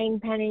morning,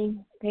 Penny.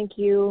 Thank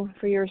you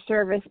for your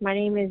service. My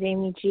name is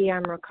Amy G.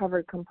 I'm a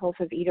recovered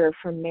compulsive eater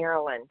from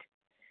Maryland.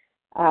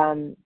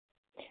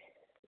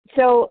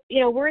 So,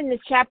 we're in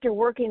this chapter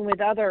working with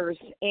others,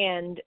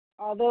 and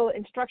although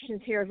instructions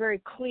here are very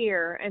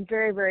clear and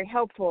very, very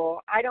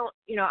helpful,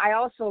 I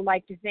also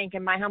like to think,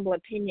 in my humble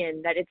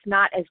opinion, that it's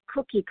not as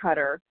cookie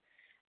cutter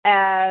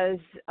as,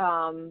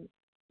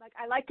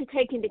 I like to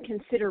take into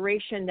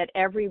consideration that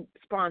every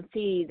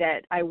sponsee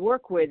that I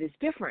work with is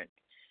different.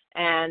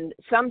 And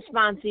some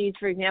sponsees,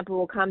 for example,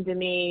 will come to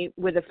me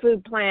with a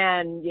food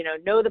plan,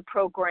 know the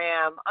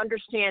program,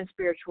 understand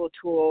spiritual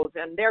tools,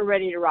 and they're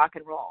ready to rock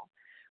and roll,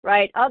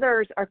 right?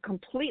 Others are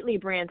completely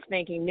brand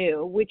spanking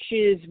new, which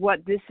is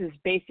what this is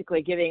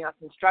basically giving us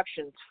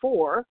instructions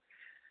for.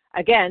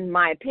 Again,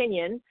 my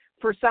opinion,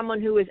 for someone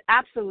who is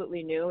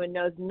absolutely new and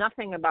knows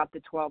nothing about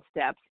the 12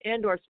 steps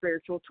and or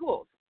spiritual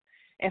tools.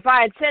 If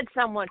I had said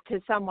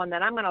to someone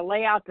that I'm going to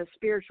lay out the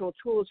spiritual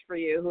tools for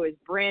you who is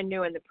brand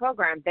new in the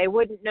program, they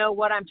wouldn't know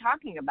what I'm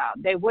talking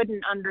about. They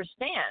wouldn't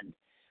understand,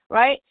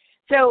 right?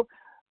 So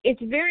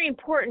it's very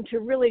important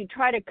to really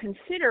try to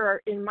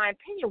consider, in my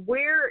opinion,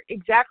 where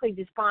exactly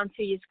the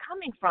sponsee is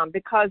coming from.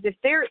 Because if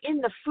they're in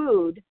the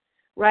food,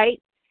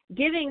 right,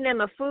 giving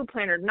them a food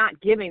plan or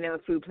not giving them a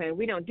food plan,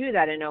 we don't do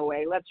that in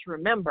OA. Let's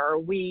remember,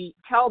 we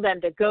tell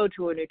them to go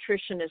to a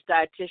nutritionist,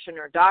 dietitian,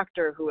 or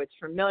doctor who is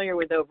familiar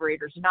with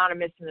Overeaters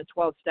Anonymous and the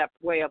 12-step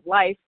way of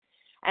life,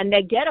 and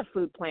they get a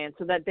food plan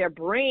so that their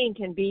brain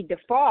can be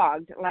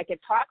defogged, like it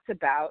talks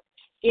about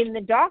in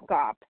the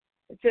doc-op.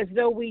 It says,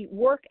 though we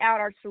work out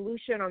our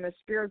solution on the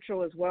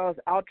spiritual as well as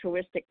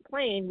altruistic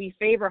plane, we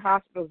favor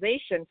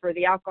hospitalization for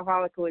the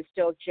alcoholic who is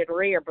still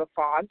jittery or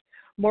befogged.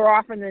 More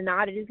often than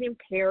not, it is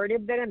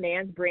imperative that a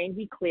man's brain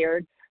be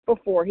cleared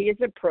before he is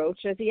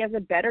approached, as he has a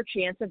better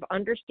chance of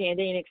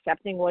understanding and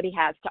accepting what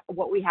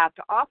we have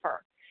to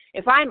offer.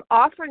 If I'm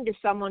offering to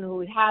someone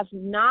who is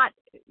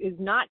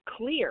not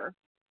clear,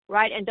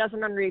 right, and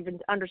doesn't even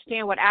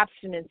understand what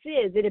abstinence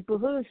is, it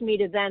behooves me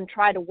to then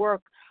try to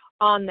work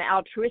on the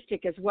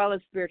altruistic as well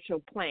as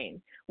spiritual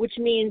plane, which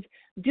means,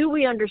 do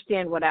we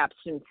understand what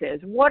abstinence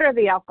is? What are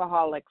the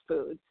alcoholic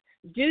foods?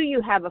 Do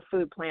you have a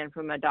food plan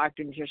from a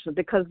doctor and nutritionist?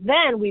 Because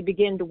then we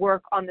begin to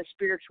work on the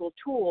spiritual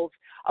tools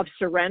of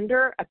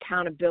surrender,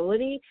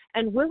 accountability,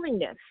 and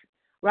willingness,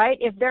 right?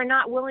 If they're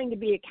not willing to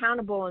be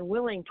accountable and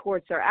willing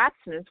towards their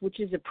abstinence, which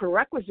is a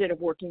prerequisite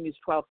of working these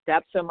 12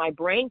 steps so my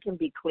brain can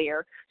be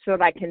clear so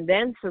that I can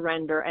then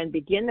surrender and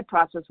begin the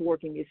process of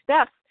working these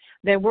steps,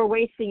 then we're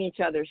wasting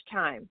each other's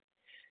time.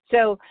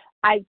 So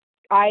I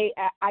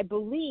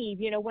believe,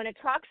 when it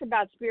talks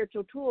about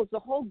spiritual tools, the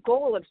whole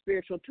goal of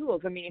spiritual tools,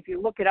 if you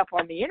look it up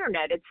on the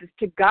internet, it's just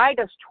to guide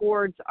us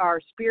towards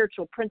our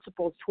spiritual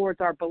principles,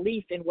 towards our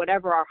belief in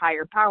whatever our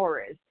higher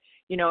power is.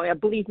 A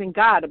belief in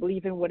God, a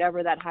belief in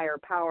whatever that higher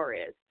power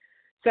is.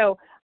 So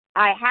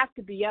I have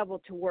to be able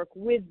to work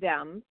with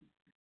them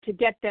to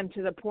get them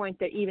to the point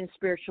that even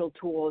spiritual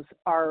tools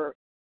are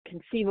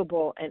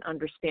conceivable and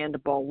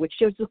understandable,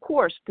 which is, of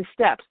course, the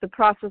steps, the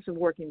process of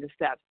working the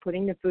steps,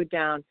 putting the food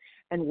down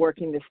and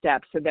working the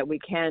steps so that we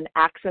can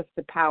access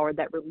the power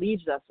that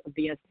relieves us of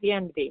the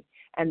insanity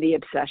and the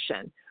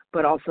obsession,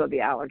 but also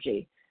the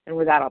allergy. And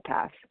with that, I'll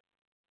pass.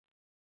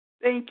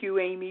 Thank you,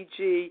 Amy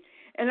G.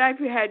 And I've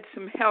had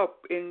some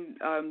help in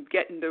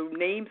getting the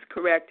names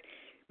correct.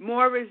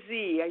 Maura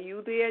Z, are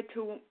you there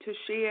to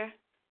share?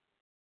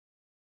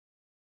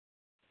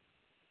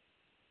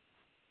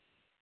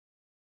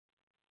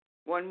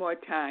 One more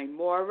time.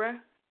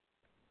 Maura?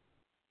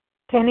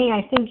 Penny,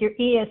 I think your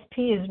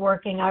ESP is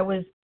working. I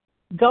was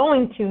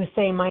going to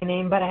say my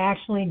name, but I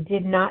actually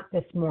did not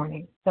this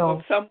morning.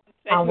 So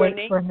I'll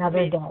wait for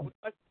another day.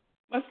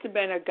 Must have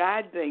been a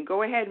God thing.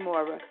 Go ahead,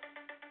 Maura.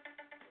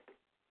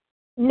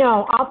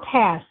 No, I'll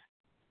pass.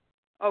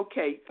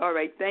 Okay. All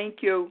right.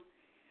 Thank you.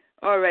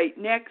 All right.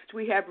 Next,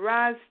 we have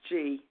Roz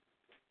G.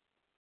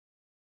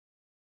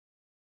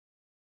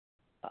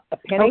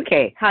 Penny?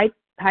 Okay. Hi,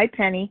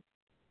 Penny.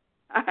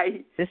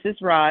 Hi. This is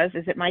Roz.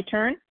 Is it my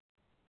turn?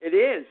 It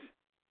is.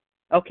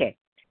 Okay.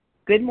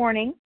 Good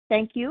morning.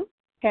 Thank you,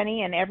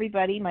 Penny, and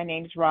everybody. My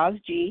name's Roz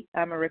G.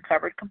 I'm a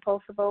recovered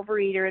compulsive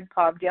overeater in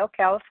Palmdale,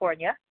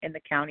 California, in the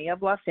county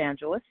of Los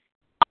Angeles.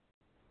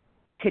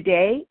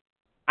 Today,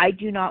 I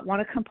do not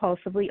want to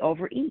compulsively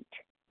overeat.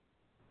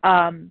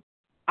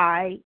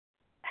 I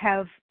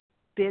have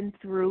been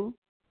through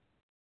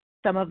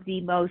some of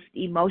the most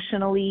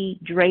emotionally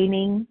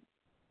draining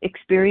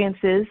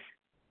experiences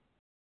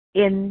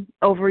in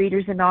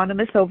Overeaters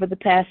Anonymous over the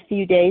past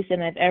few days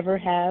than I've ever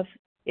have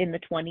in the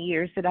 20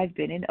 years that I've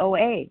been in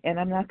OA. And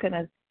I'm not going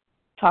to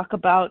talk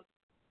about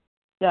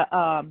the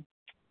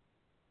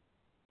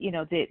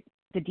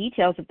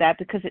details of that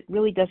because it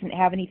really doesn't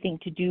have anything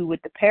to do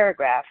with the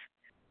paragraph.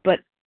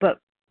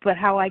 But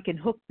how I can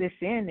hook this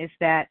in is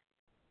that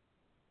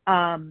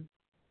I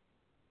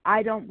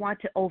don't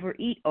want to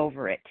overeat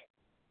over it.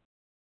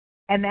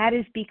 And that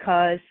is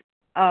because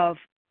of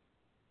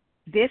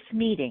this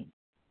meeting.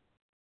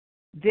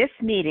 This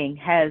meeting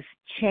has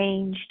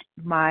changed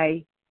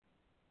my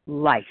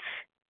life.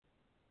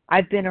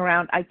 I've been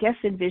around, I guess,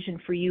 in Vision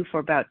for You for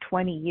about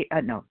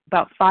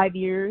 5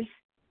 years.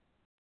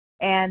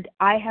 And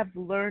I have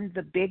learned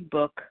the big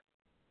book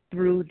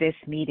through this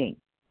meeting.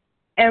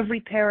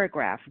 Every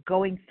paragraph,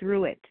 going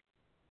through it.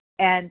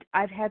 And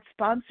I've had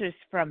sponsors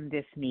from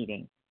this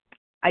meeting.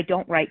 I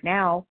don't right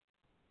now,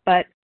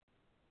 but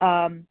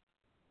the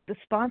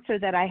sponsor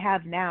that I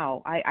have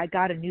now, I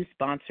got a new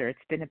sponsor. It's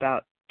been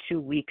about 2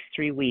 weeks,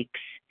 3 weeks.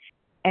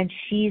 And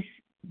she's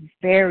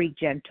very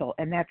gentle,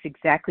 and that's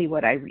exactly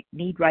what I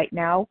need right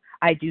now.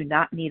 I do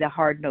not need a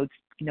hard-nosed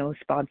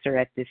sponsor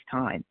at this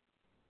time.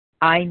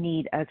 I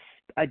need a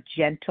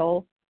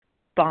gentle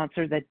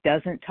sponsor that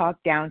doesn't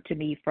talk down to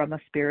me from a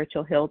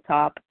spiritual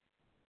hilltop,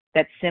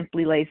 that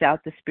simply lays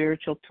out the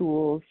spiritual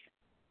tools,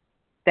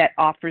 that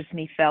offers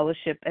me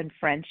fellowship and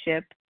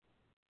friendship,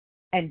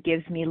 and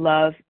gives me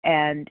love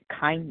and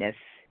kindness.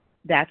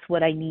 That's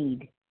what I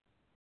need.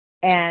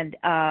 And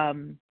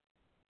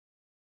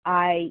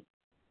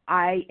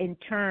I in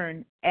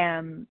turn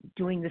am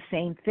doing the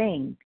same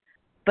thing.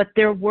 But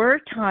there were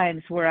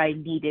times where I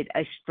needed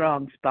a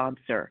strong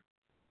sponsor.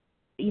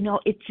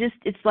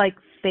 It's like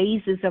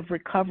phases of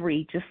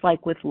recovery, just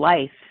like with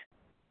life.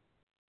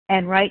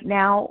 And right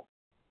now,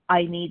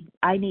 I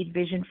need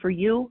Vision for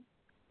You.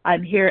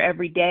 I'm here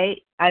every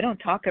day. I don't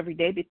talk every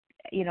day, but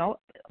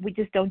we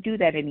just don't do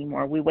that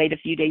anymore. We wait a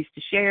few days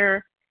to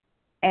share,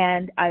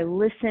 and I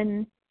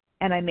listen,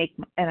 and I make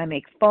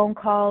phone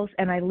calls,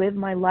 and I live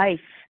my life.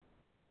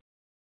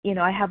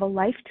 I have a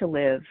life to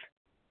live.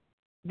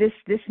 This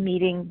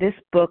meeting, this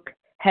book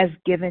has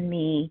given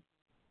me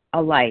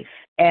a life,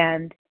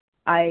 and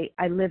I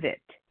live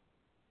it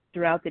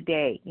throughout the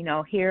day.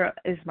 Here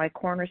is my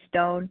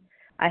cornerstone.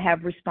 I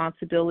have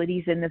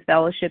responsibilities in the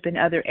fellowship in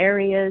other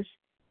areas,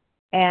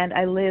 and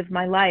I live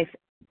my life.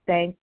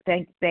 Thanks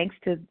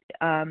to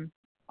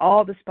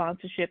all the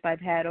sponsorship I've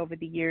had over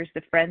the years,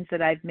 the friends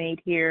that I've made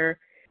here,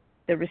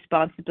 the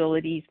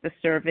responsibilities, the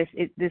service.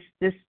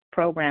 This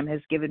program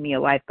has given me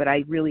a life, but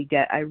I really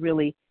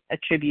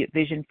attribute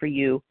Vision for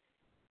You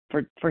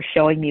for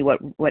showing me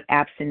what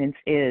abstinence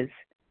is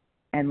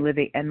and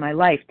living and my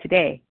life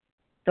today.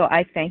 So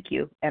I thank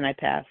you, and I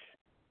pass.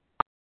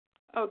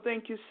 Oh,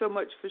 thank you so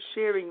much for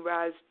sharing,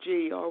 Roz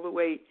G, all the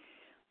way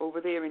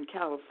over there in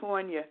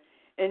California.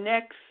 And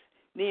next,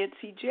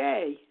 Nancy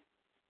J.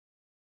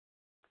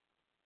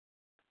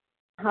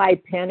 Hi,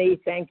 Penny.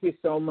 Thank you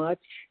so much.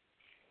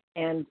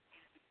 And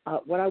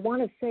what I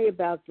want to say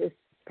about this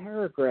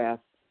paragraph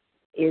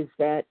is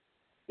that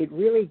it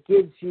really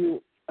gives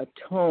you a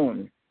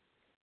tone.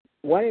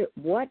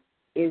 What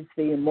is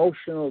the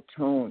emotional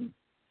tone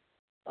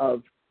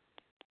of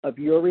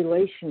your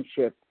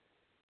relationship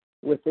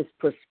with this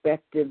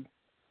prospective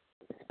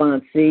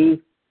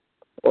sponsee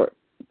or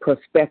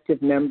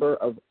prospective member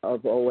of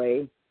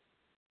OA?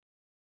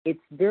 It's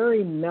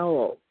very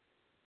mellow.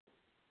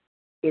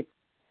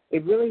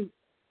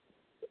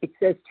 It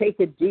says take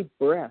a deep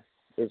breath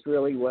is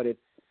really what it's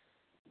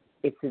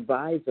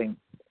advising.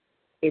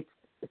 It's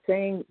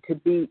saying to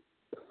be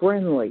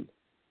friendly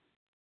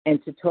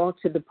and to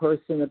talk to the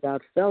person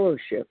about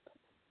fellowship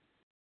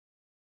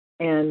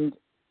and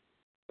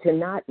to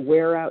not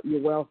wear out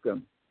your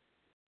welcome.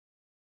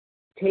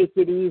 Take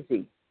it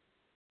easy.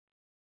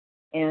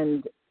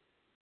 And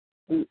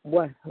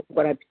what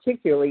I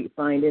particularly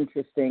find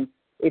interesting,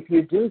 if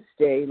you do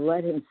stay,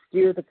 let him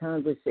steer the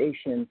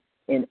conversation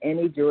in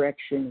any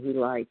direction he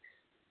likes.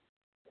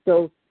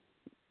 So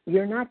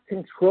you're not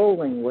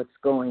controlling what's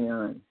going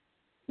on.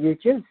 You're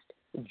just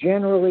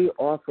generally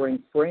offering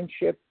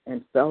friendship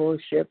and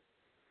fellowship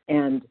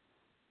and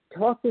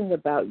talking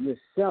about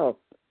yourself.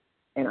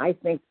 And I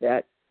think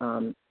that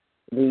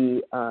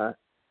the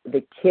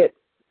kit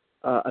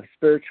of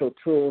spiritual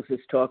tools is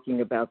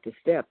talking about the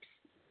steps.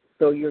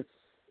 So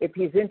if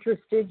he's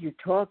interested, you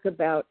talk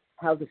about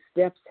how the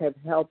steps have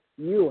helped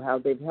you, how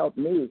they've helped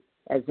me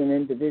as an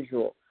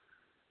individual.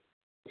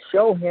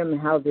 Show him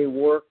how they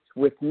worked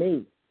with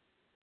me.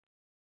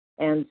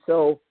 And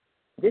so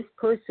this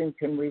person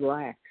can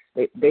relax.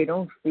 They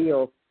don't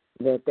feel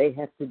that they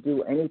have to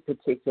do any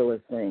particular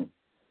thing.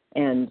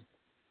 And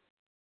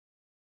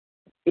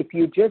if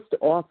you just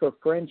offer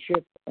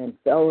friendship and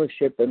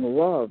fellowship and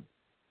love,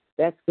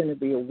 that's going to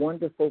be a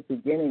wonderful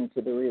beginning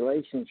to the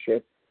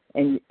relationship.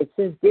 And it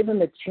says give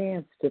him a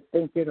chance to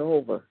think it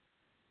over.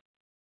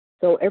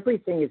 So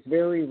everything is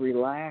very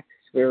relaxed,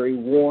 very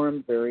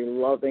warm, very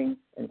loving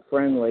and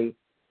friendly.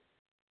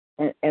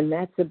 And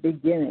that's a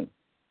beginning.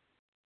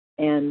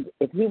 And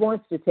if he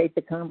wants to take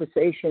the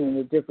conversation in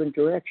a different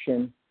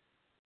direction,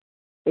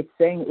 it's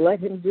saying let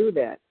him do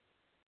that.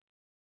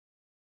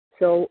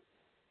 So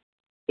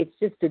it's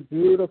just a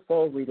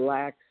beautiful,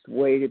 relaxed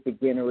way to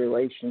begin a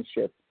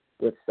relationship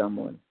with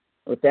someone.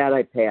 With that,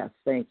 I pass.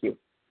 Thank you.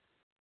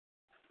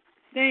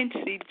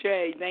 Nancy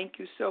J., thank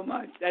you so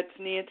much. That's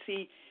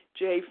Nancy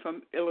J.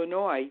 from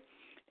Illinois.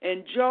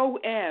 And Joe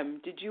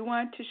M., did you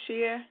want to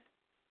share?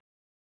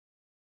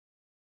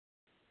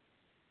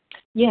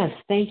 Yes,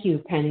 thank you,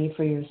 Penny,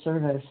 for your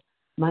service.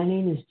 My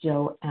name is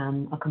Joe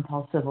M., a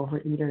compulsive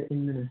overeater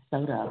in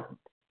Minnesota.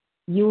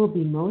 You will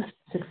be most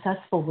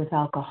successful with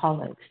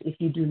alcoholics if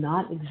you do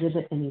not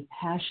exhibit any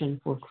passion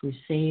for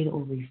crusade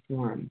or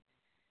reform.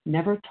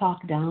 Never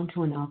talk down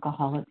to an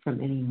alcoholic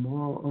from any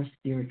moral or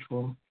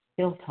spiritual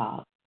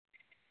hilltop.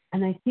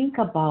 And I think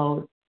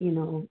about,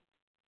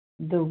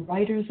 the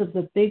writers of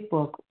the Big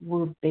Book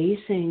were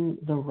basing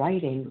the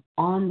writing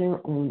on their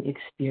own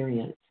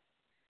experience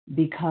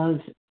because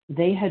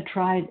they had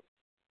tried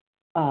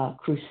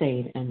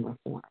crusade and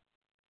reform.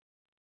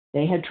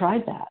 They had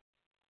tried that.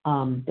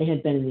 They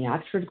had been in the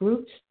Oxford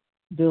groups.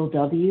 Bill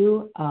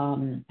W.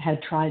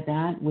 Had tried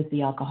that with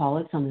the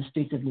alcoholics on the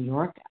streets of New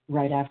York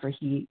right after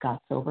he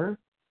got sober.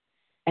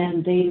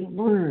 And they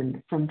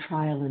learned from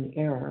trial and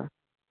error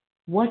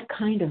what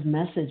kind of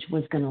message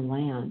was going to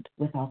land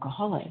with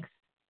alcoholics.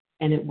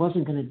 And it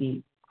wasn't going to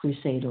be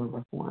crusade or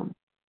reform.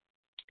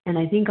 And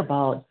I think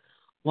about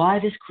why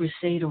does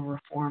crusade or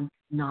reform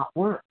not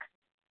work?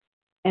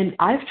 And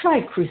I've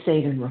tried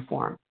crusade and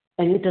reform,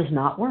 and it does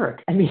not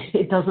work. I mean,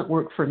 it doesn't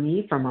work for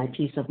me, for my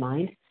peace of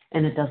mind,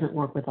 and it doesn't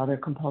work with other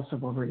compulsive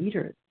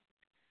overeaters.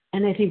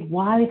 And I think,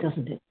 why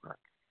doesn't it work?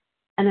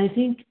 And I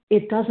think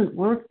it doesn't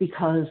work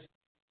because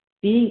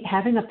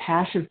having a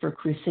passion for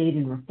crusade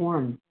and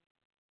reform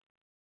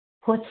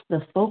puts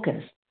the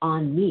focus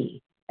on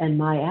me and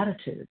my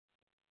attitude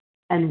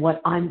and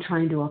what I'm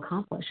trying to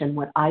accomplish and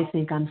what I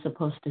think I'm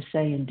supposed to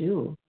say and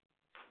do.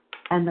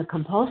 And the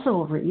compulsive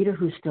overeater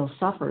who still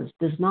suffers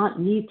does not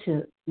need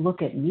to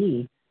look at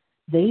me.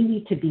 They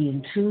need to be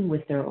in tune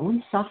with their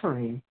own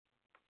suffering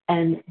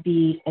and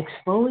be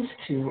exposed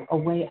to a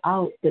way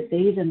out that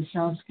they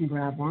themselves can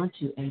grab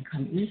onto and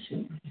come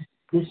into.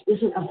 This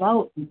isn't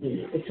about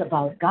me. It's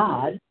about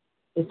God.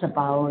 It's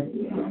about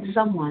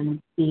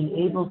someone being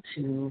able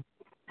to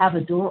have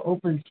a door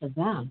open to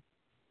them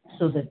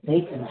so that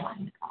they can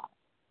find God,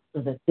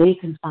 so that they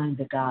can find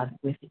the God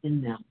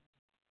within them.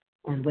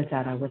 And with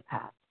that, I would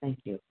pass. Thank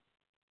you.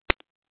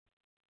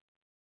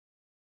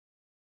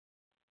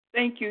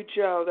 Thank you,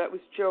 Joe. That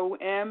was Joe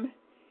M.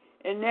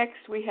 And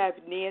next we have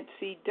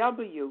Nancy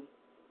W.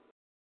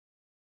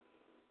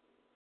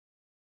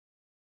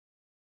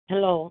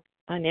 Hello,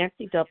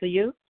 Nancy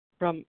W.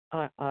 from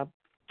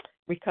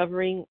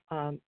recovering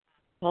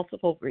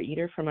compulsive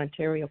overeater from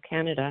Ontario,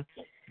 Canada.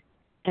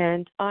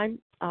 And I'm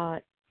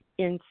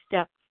in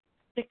steps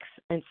 6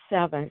 and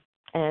 7.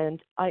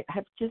 And I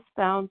have just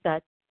found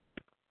that,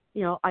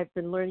 I've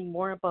been learning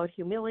more about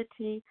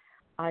humility.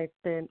 I've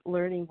been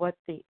learning what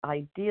the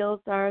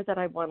ideals are that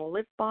I want to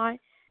live by.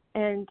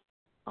 And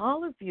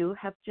all of you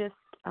have just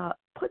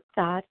put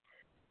that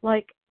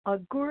like a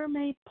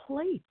gourmet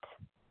plate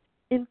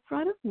in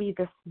front of me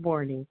this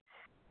morning.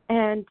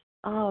 And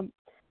I'm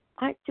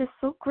just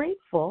so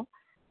grateful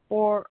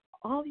for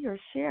all your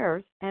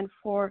shares and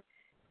for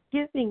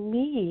giving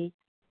me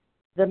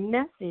the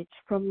message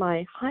from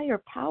my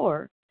higher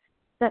power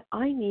that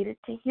I needed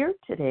to hear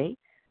today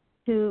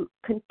to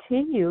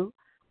continue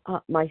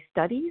my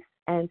studies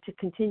and to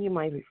continue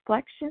my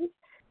reflections,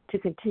 to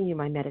continue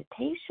my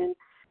meditation.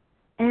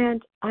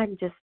 And I'm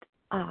just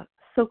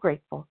so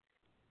grateful.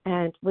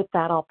 And with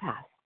that, I'll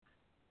pass.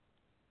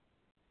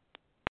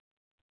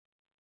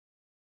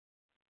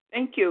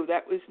 Thank you.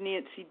 That was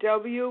Nancy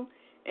W.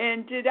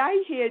 And did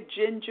I hear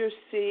Ginger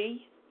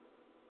C?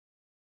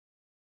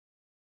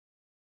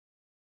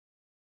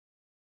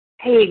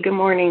 Hey, good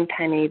morning,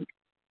 Penny.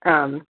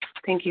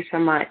 Thank you so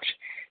much.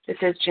 This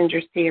is Ginger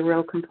C., a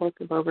real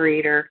compulsive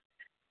overeater.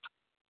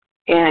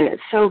 And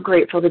so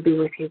grateful to be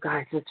with you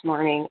guys this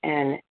morning.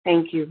 And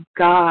thank you,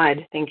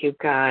 God,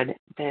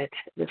 that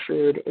the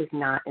food is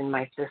not in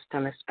my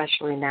system,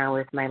 especially now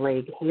with my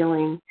leg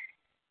healing.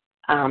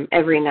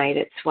 Every night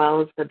it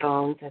swells the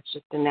bones. That's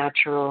just a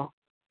natural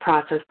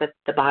process that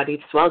the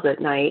body swells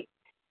at night.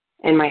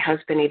 And my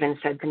husband even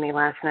said to me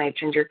last night,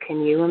 Ginger, can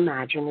you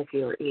imagine if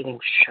you were eating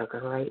sugar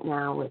right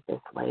now with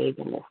this leg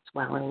and this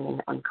swelling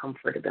and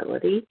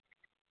uncomfortability?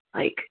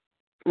 Like,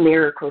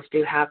 miracles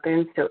do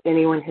happen. So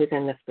anyone who's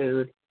in the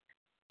food,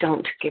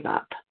 don't give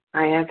up.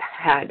 I have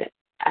had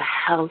a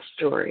hell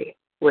story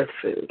with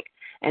food,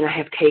 and I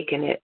have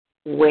taken it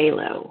way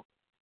low.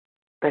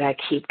 But I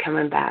keep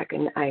coming back,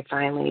 and I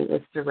finally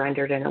was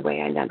surrendered in a way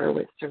I never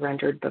was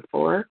surrendered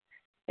before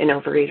in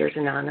Overeaters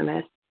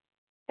Anonymous.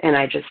 And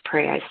I just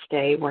pray I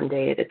stay one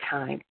day at a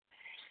time.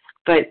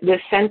 But this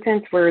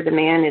sentence where the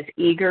man is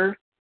eager,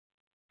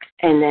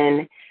 and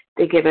then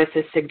they give us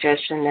a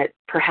suggestion that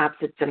perhaps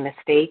it's a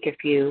mistake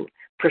if you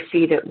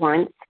proceed at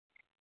once.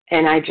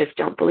 And I just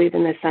don't believe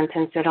in this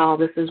sentence at all.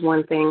 This is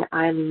one thing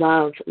I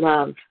love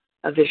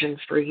a Vision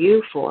for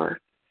You for.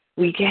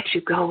 We get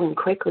you going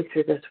quickly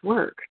through this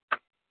work.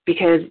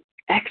 Because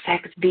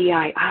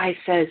XXVII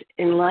says,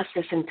 unless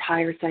this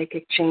entire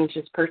psychic change,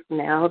 this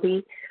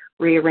personality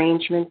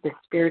rearrangement, the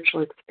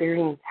spiritual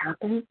experience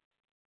happens,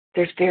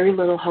 there's very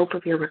little hope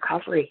of your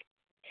recovery.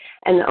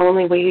 And the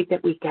only way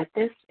that we get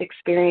this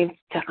experience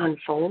to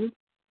unfold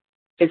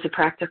is a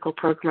practical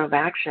program of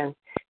action,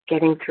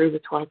 getting through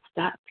the 12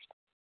 steps.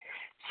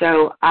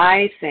 So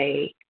I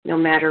say, no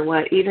matter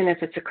what, even if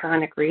it's a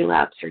chronic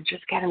relapse or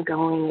just get them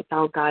going, it's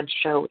all God's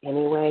show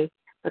anyway.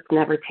 Let's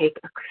never take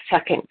a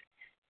second,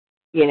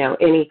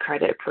 any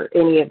credit for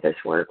any of this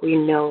work. We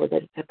know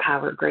that it's a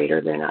power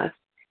greater than us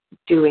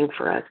doing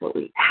for us what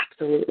we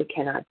absolutely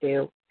cannot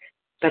do.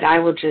 But I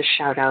will just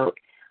shout out,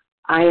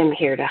 I am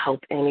here to help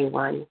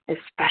anyone,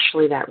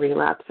 especially that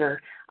relapser.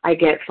 I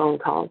get phone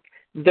calls.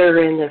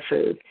 They're in the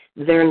food.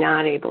 They're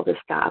not able to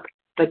stop,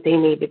 but they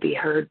need to be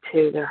heard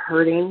too. They're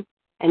hurting,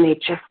 and they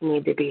just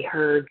need to be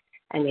heard,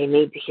 and they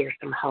need to hear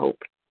some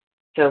hope.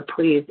 So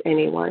please,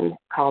 anyone,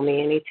 call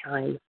me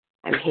anytime.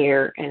 I'm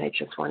here, and I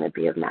just want to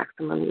be of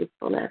maximum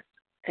usefulness.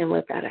 And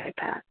with that, I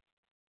pass.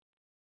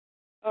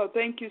 Oh,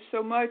 thank you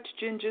so much,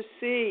 Ginger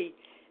C.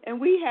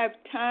 And we have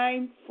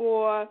time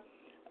for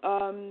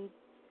 2,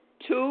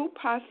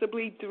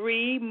 possibly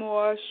 3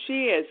 more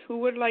shares. Who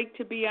would like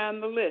to be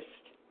on the list?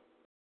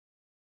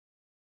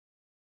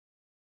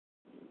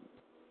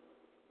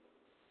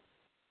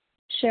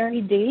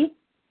 Sherry D.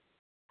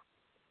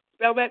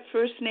 Spell that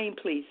first name,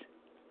 please.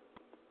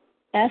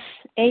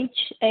 Shari.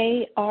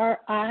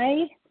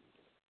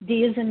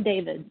 D as in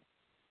David.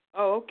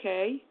 Oh,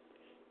 okay.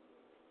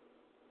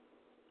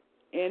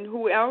 And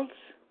who else?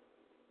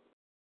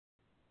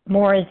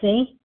 Maura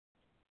Z.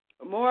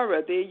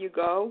 Maura, there you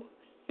go.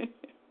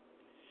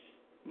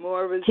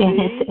 Maura Z.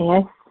 Janice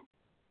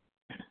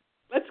S.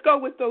 Let's go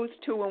with those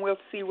 2 and we'll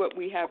see what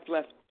we have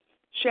left.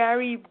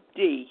 Sherry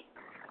D.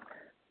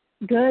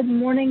 Good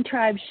morning,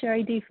 tribe.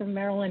 Sherry D. from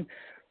Maryland.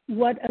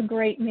 What a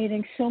great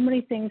meeting. So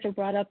many things are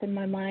brought up in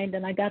my mind,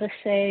 and I got to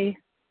say,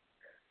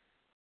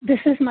 this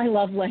is my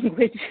love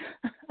language.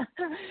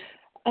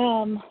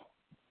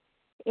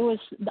 It was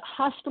the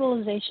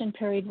hospitalization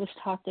period was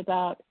talked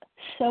about,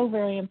 so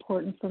very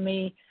important for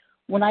me.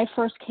 When I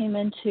first came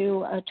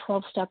into a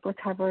 12-step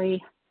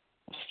recovery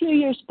a few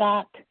years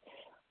back,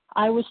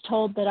 I was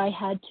told that I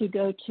had to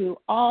go to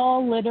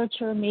all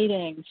literature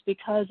meetings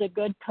because a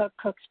good cook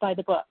cooks by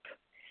the book.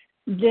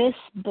 This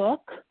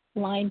book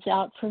lines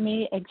out for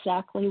me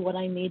exactly what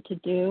I need to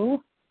do.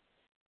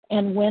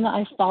 And when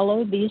I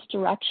follow these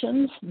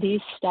directions,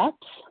 these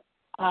steps,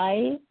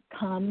 I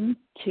come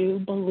to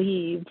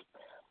believe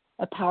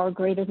a power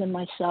greater than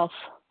myself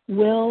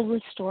will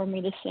restore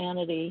me to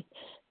sanity.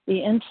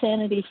 The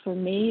insanity for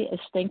me is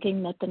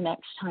thinking that the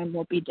next time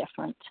will be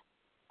different.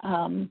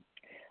 I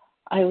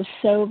was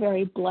so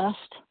very blessed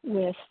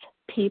with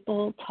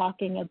people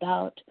talking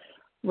about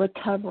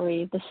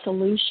recovery, the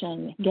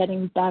solution,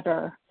 getting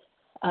better.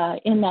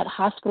 In that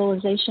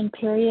hospitalization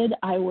period,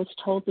 I was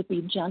told to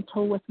be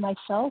gentle with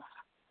myself.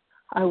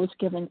 I was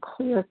given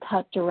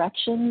clear-cut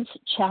directions,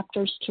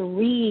 chapters to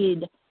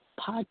read,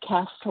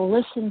 podcasts to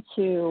listen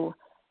to,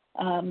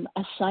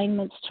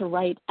 assignments to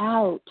write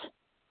out.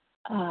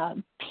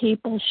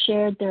 People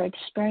shared their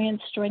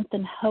experience, strength,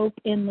 and hope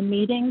in the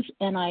meetings,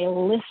 and I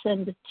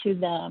listened to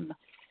them.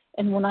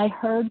 And when I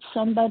heard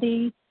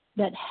somebody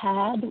that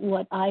had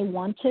what I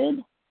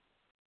wanted,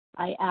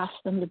 I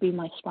asked them to be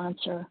my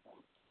sponsor.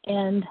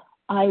 And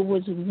I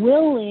was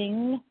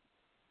willing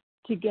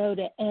to go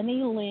to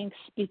any lengths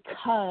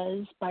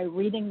because by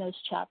reading those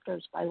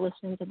chapters, by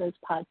listening to those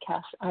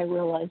podcasts, I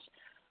realized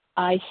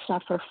I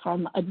suffer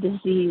from a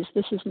disease.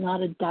 This is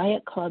not a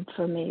diet club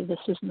for me. This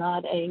is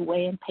not a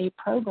weigh and pay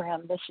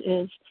program. This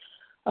is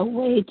a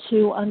way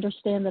to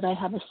understand that I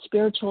have a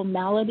spiritual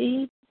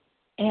malady.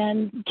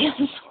 And guess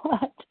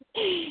what?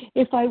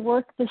 if I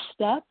work the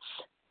steps,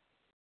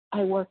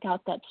 I work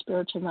out that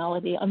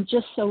spirituality. I'm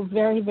just so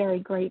very, very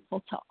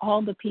grateful to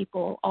all the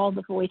people, all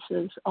the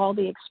voices, all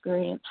the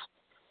experience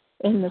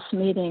in this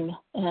meeting.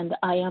 And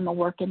I am a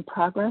work in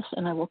progress,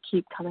 and I will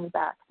keep coming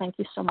back. Thank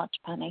you so much,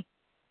 Penny.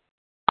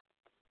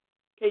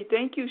 Okay,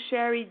 thank you,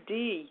 Sherry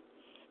D.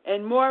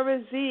 And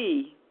Maura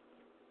Z.,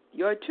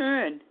 your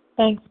turn.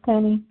 Thanks,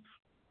 Penny.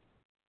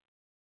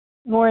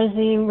 Maura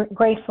Z.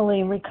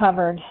 gratefully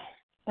recovered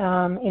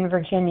in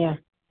Virginia,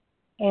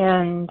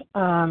 and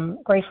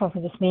grateful for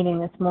this meeting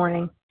this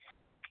morning.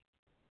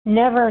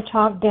 Never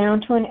talk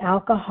down to an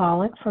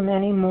alcoholic from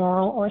any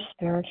moral or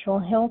spiritual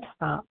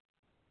hilltop.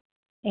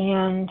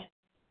 And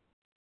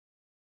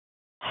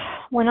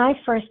when I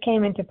first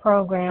came into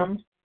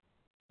program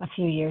a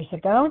few years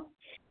ago,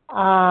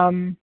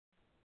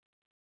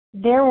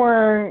 there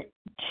were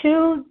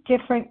two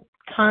different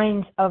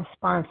kinds of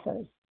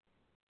sponsors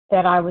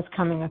that I was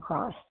coming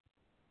across.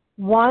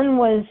 One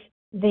was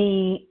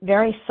the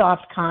very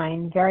soft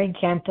kind, very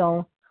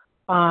gentle,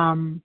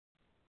 and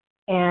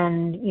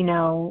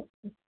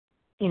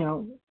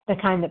the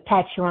kind that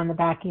pats you on the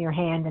back of your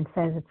hand and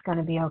says it's going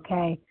to be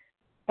okay.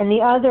 And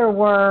the other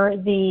were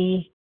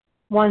the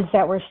ones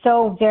that were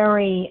so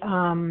very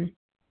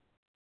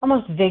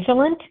almost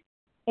vigilant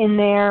in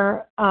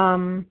their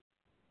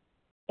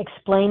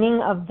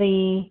explaining of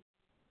the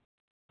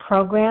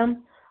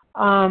program.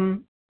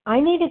 I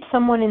needed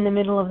someone in the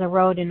middle of the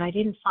road, and I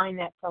didn't find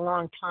that for a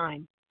long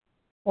time.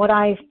 What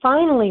I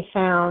finally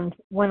found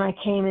when I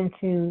came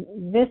into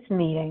this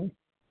meeting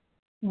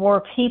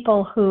were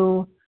people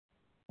who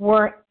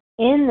were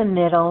in the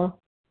middle,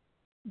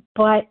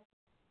 but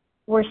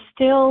were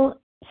still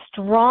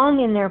strong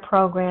in their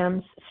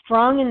programs,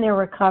 strong in their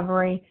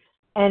recovery,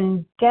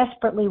 and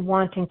desperately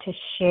wanting to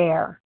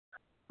share.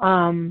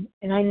 And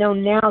I know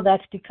now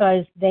that's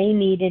because they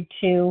needed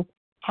to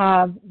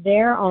have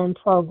their own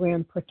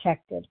program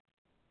protected.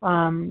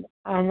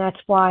 And that's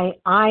why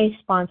I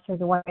sponsor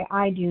the way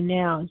I do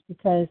now, is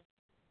because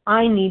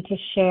I need to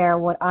share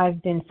what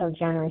I've been so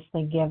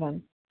generously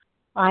given.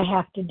 I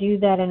have to do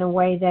that in a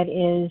way that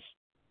is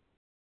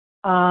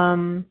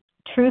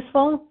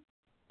truthful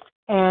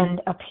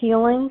and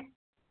appealing.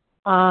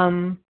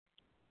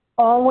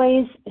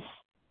 Always,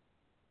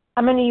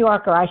 I'm a New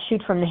Yorker, I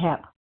shoot from the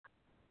hip,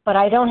 but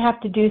I don't have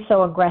to do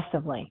so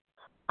aggressively.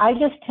 I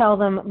just tell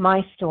them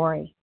my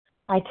story.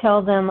 I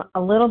tell them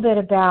a little bit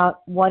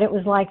about what it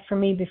was like for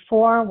me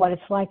before, what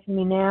it's like for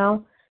me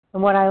now,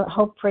 and what I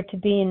hope for it to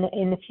be in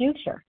the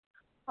future.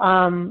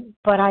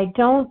 But I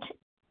don't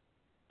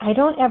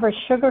ever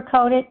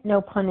sugarcoat it,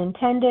 no pun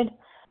intended,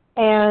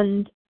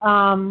 and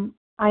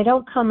I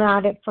don't come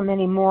at it from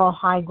any moral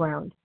high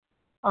ground.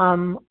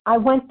 I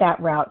went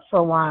that route for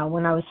a while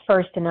when I was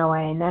first in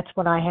OA, and that's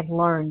what I had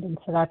learned, and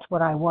so that's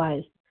what I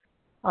was.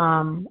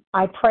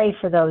 I pray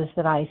for those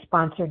that I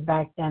sponsored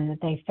back then,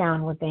 that they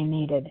found what they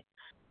needed,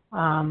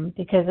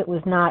 because it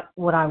was not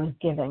what I was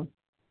giving.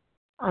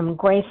 I'm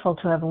grateful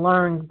to have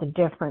learned the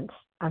difference.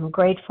 I'm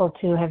grateful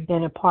to have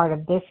been a part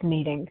of this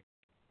meeting,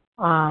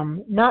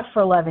 not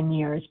for 11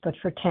 years, but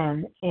for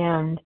 10,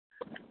 and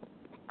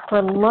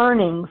for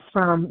learning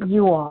from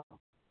you all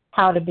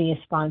how to be a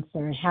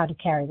sponsor and how to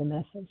carry the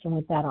message. And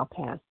with that, I'll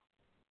pass.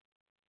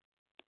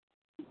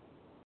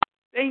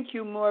 Thank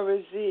you,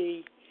 Maura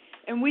Z.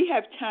 And we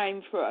have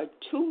time for a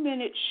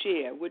 2-minute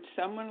share. Would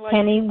someone like...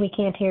 Penny, we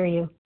can't hear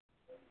you.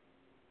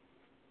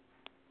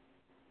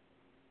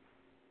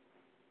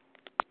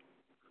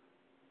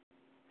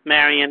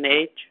 Marion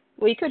H.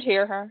 We could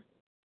hear her.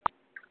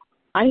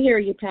 I hear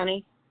you,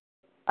 Penny.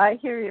 I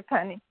hear you,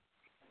 Penny.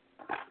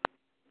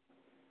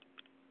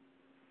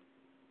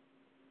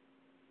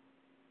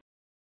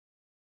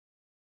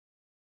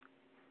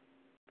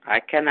 I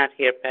cannot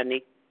hear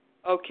Penny.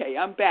 Okay,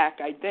 I'm back,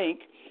 I think.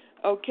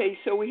 Okay,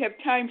 so we have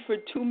time for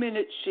a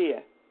 2-minute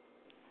share.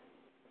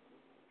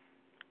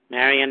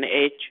 Marion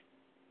H.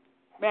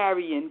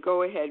 Marion,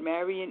 go ahead.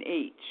 Marion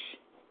H.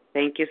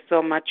 Thank you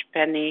so much,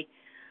 Penny.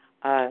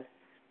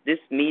 This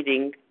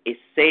meeting is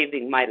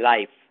saving my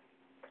life.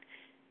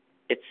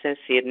 It says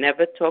here,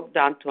 never talk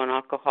down to an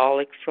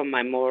alcoholic from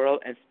my moral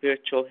and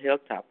spiritual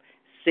hilltop.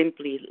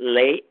 Simply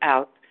lay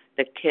out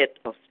the kit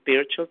of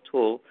spiritual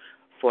tools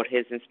for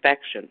his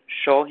inspection.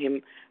 Show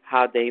him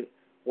how they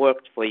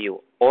worked for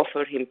you.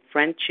 Offer him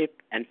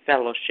friendship and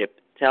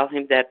fellowship. Tell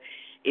him that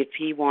if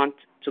he wants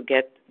to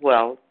get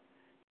well,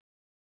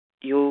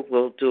 you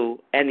will do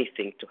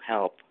anything to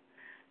help.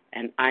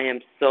 And I am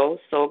so,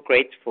 so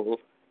grateful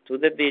to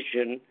the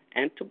vision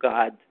and to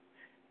God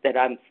that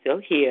I'm still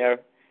here,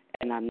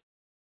 and I'm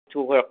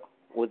to work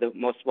with the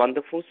most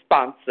wonderful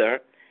sponsor,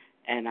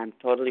 and I'm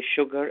totally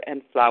sugar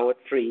and flour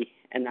free,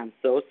 and I'm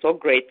so, so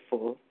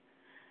grateful.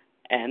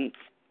 And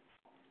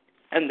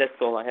that's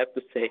all I have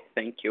to say.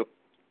 Thank you.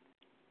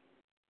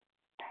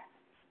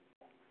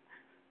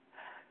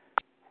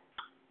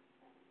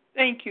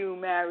 Thank you,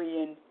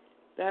 Marion.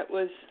 That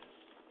was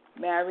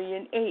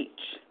Marion H.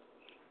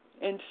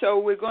 And so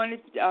we're going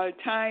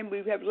to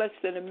we have less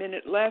than a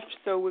minute left,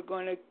 so we're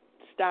going to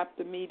stop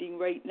the meeting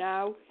right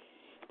now.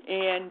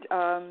 And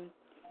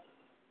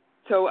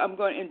so I'm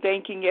going and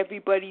thanking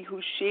everybody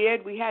who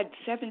shared. We had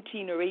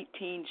 17 or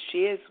 18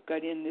 shares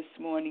got in this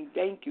morning.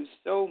 Thank you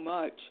so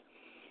much.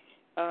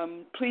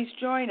 Please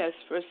join us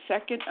for a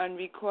second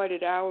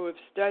unrecorded hour of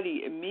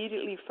study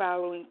immediately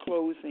following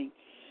closing.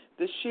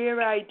 The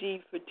share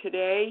ID for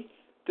today,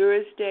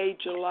 Thursday,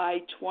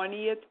 July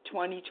 20th,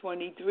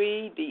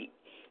 2023, the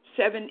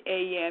 7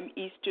 a.m.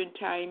 Eastern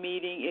Time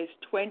meeting is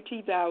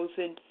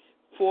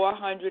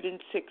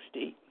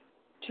 20,460.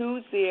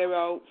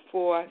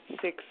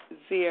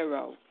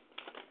 20460.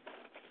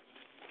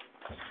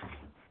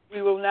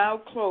 We will now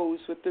close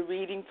with the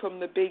reading from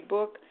the Big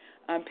Book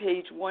on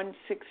page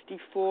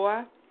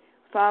 164,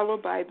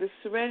 followed by the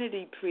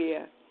Serenity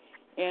Prayer.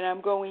 And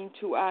I'm going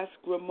to ask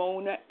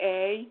Ramona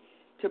A.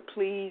 to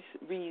please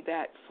read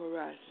that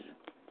for us.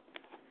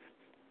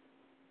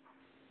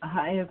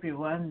 Hi,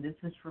 everyone. This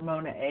is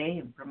Ramona A.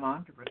 in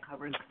Vermont, a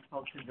recovered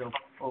compulsive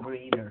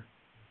overeater.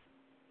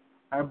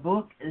 Our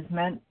book is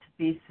meant to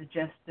be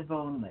suggestive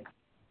only.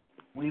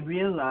 We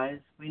realize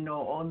we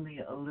know only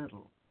a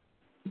little.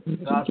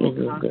 God will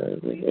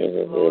constantly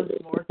disclose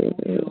more to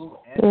you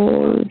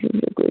and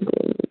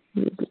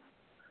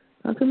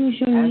How come you're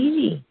so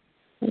needy?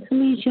 How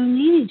come you're so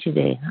needy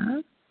today,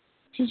 huh?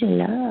 She's a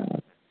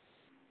love.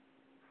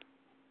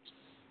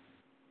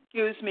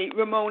 Excuse me,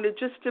 Ramona,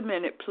 just a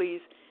minute,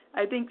 please.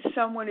 I think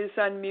someone is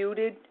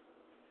unmuted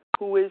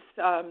who is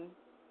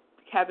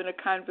having a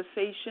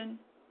conversation.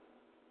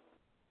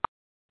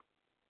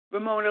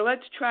 Ramona,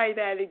 let's try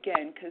that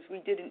again because we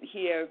didn't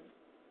hear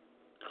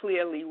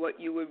clearly what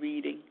you were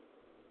reading.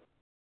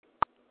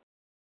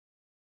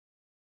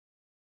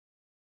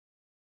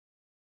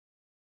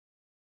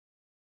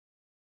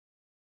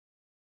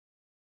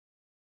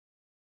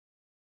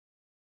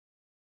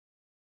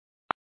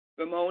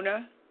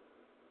 Ramona?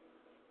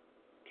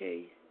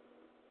 Okay.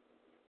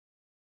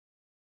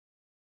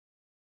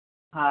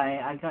 Hi,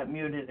 I got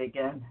muted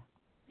again.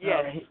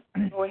 Yes,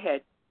 go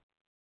ahead.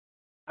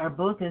 Our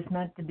book is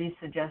meant to be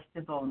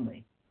suggestive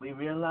only. We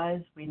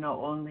realize we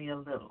know only a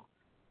little.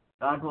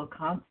 God will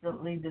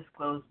constantly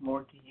disclose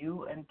more to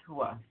you and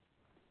to us.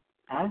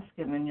 Ask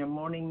Him in your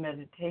morning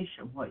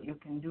meditation what you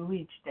can do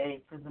each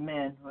day for the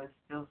man who is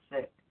still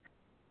sick.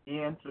 The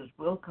answers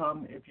will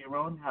come if your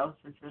own house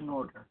is in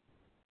order.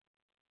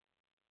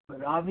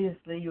 But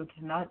obviously you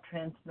cannot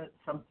transmit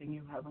something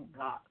you haven't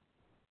got.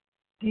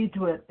 See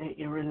to it that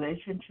your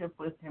relationship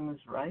with Him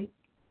is right,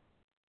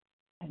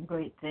 and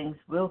great things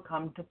will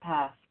come to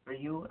pass for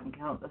you and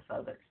countless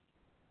others.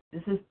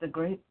 This is the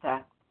great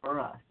fact for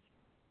us.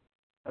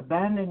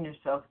 Abandon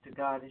yourself to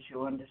God as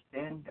you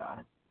understand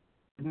God.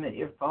 Admit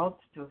your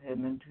faults to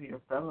Him and to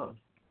your fellows.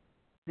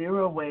 Clear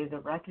away the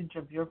wreckage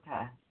of your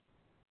past.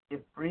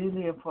 Give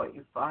freely of what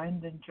you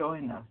find and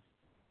join us.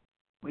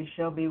 We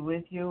shall be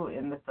with you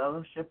in the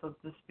fellowship of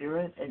the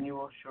Spirit, and you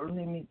will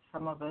surely meet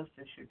some of us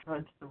as you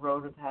trudge the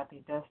road of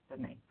happy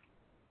destiny.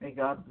 May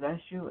God bless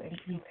you and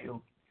keep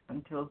you.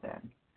 Until then.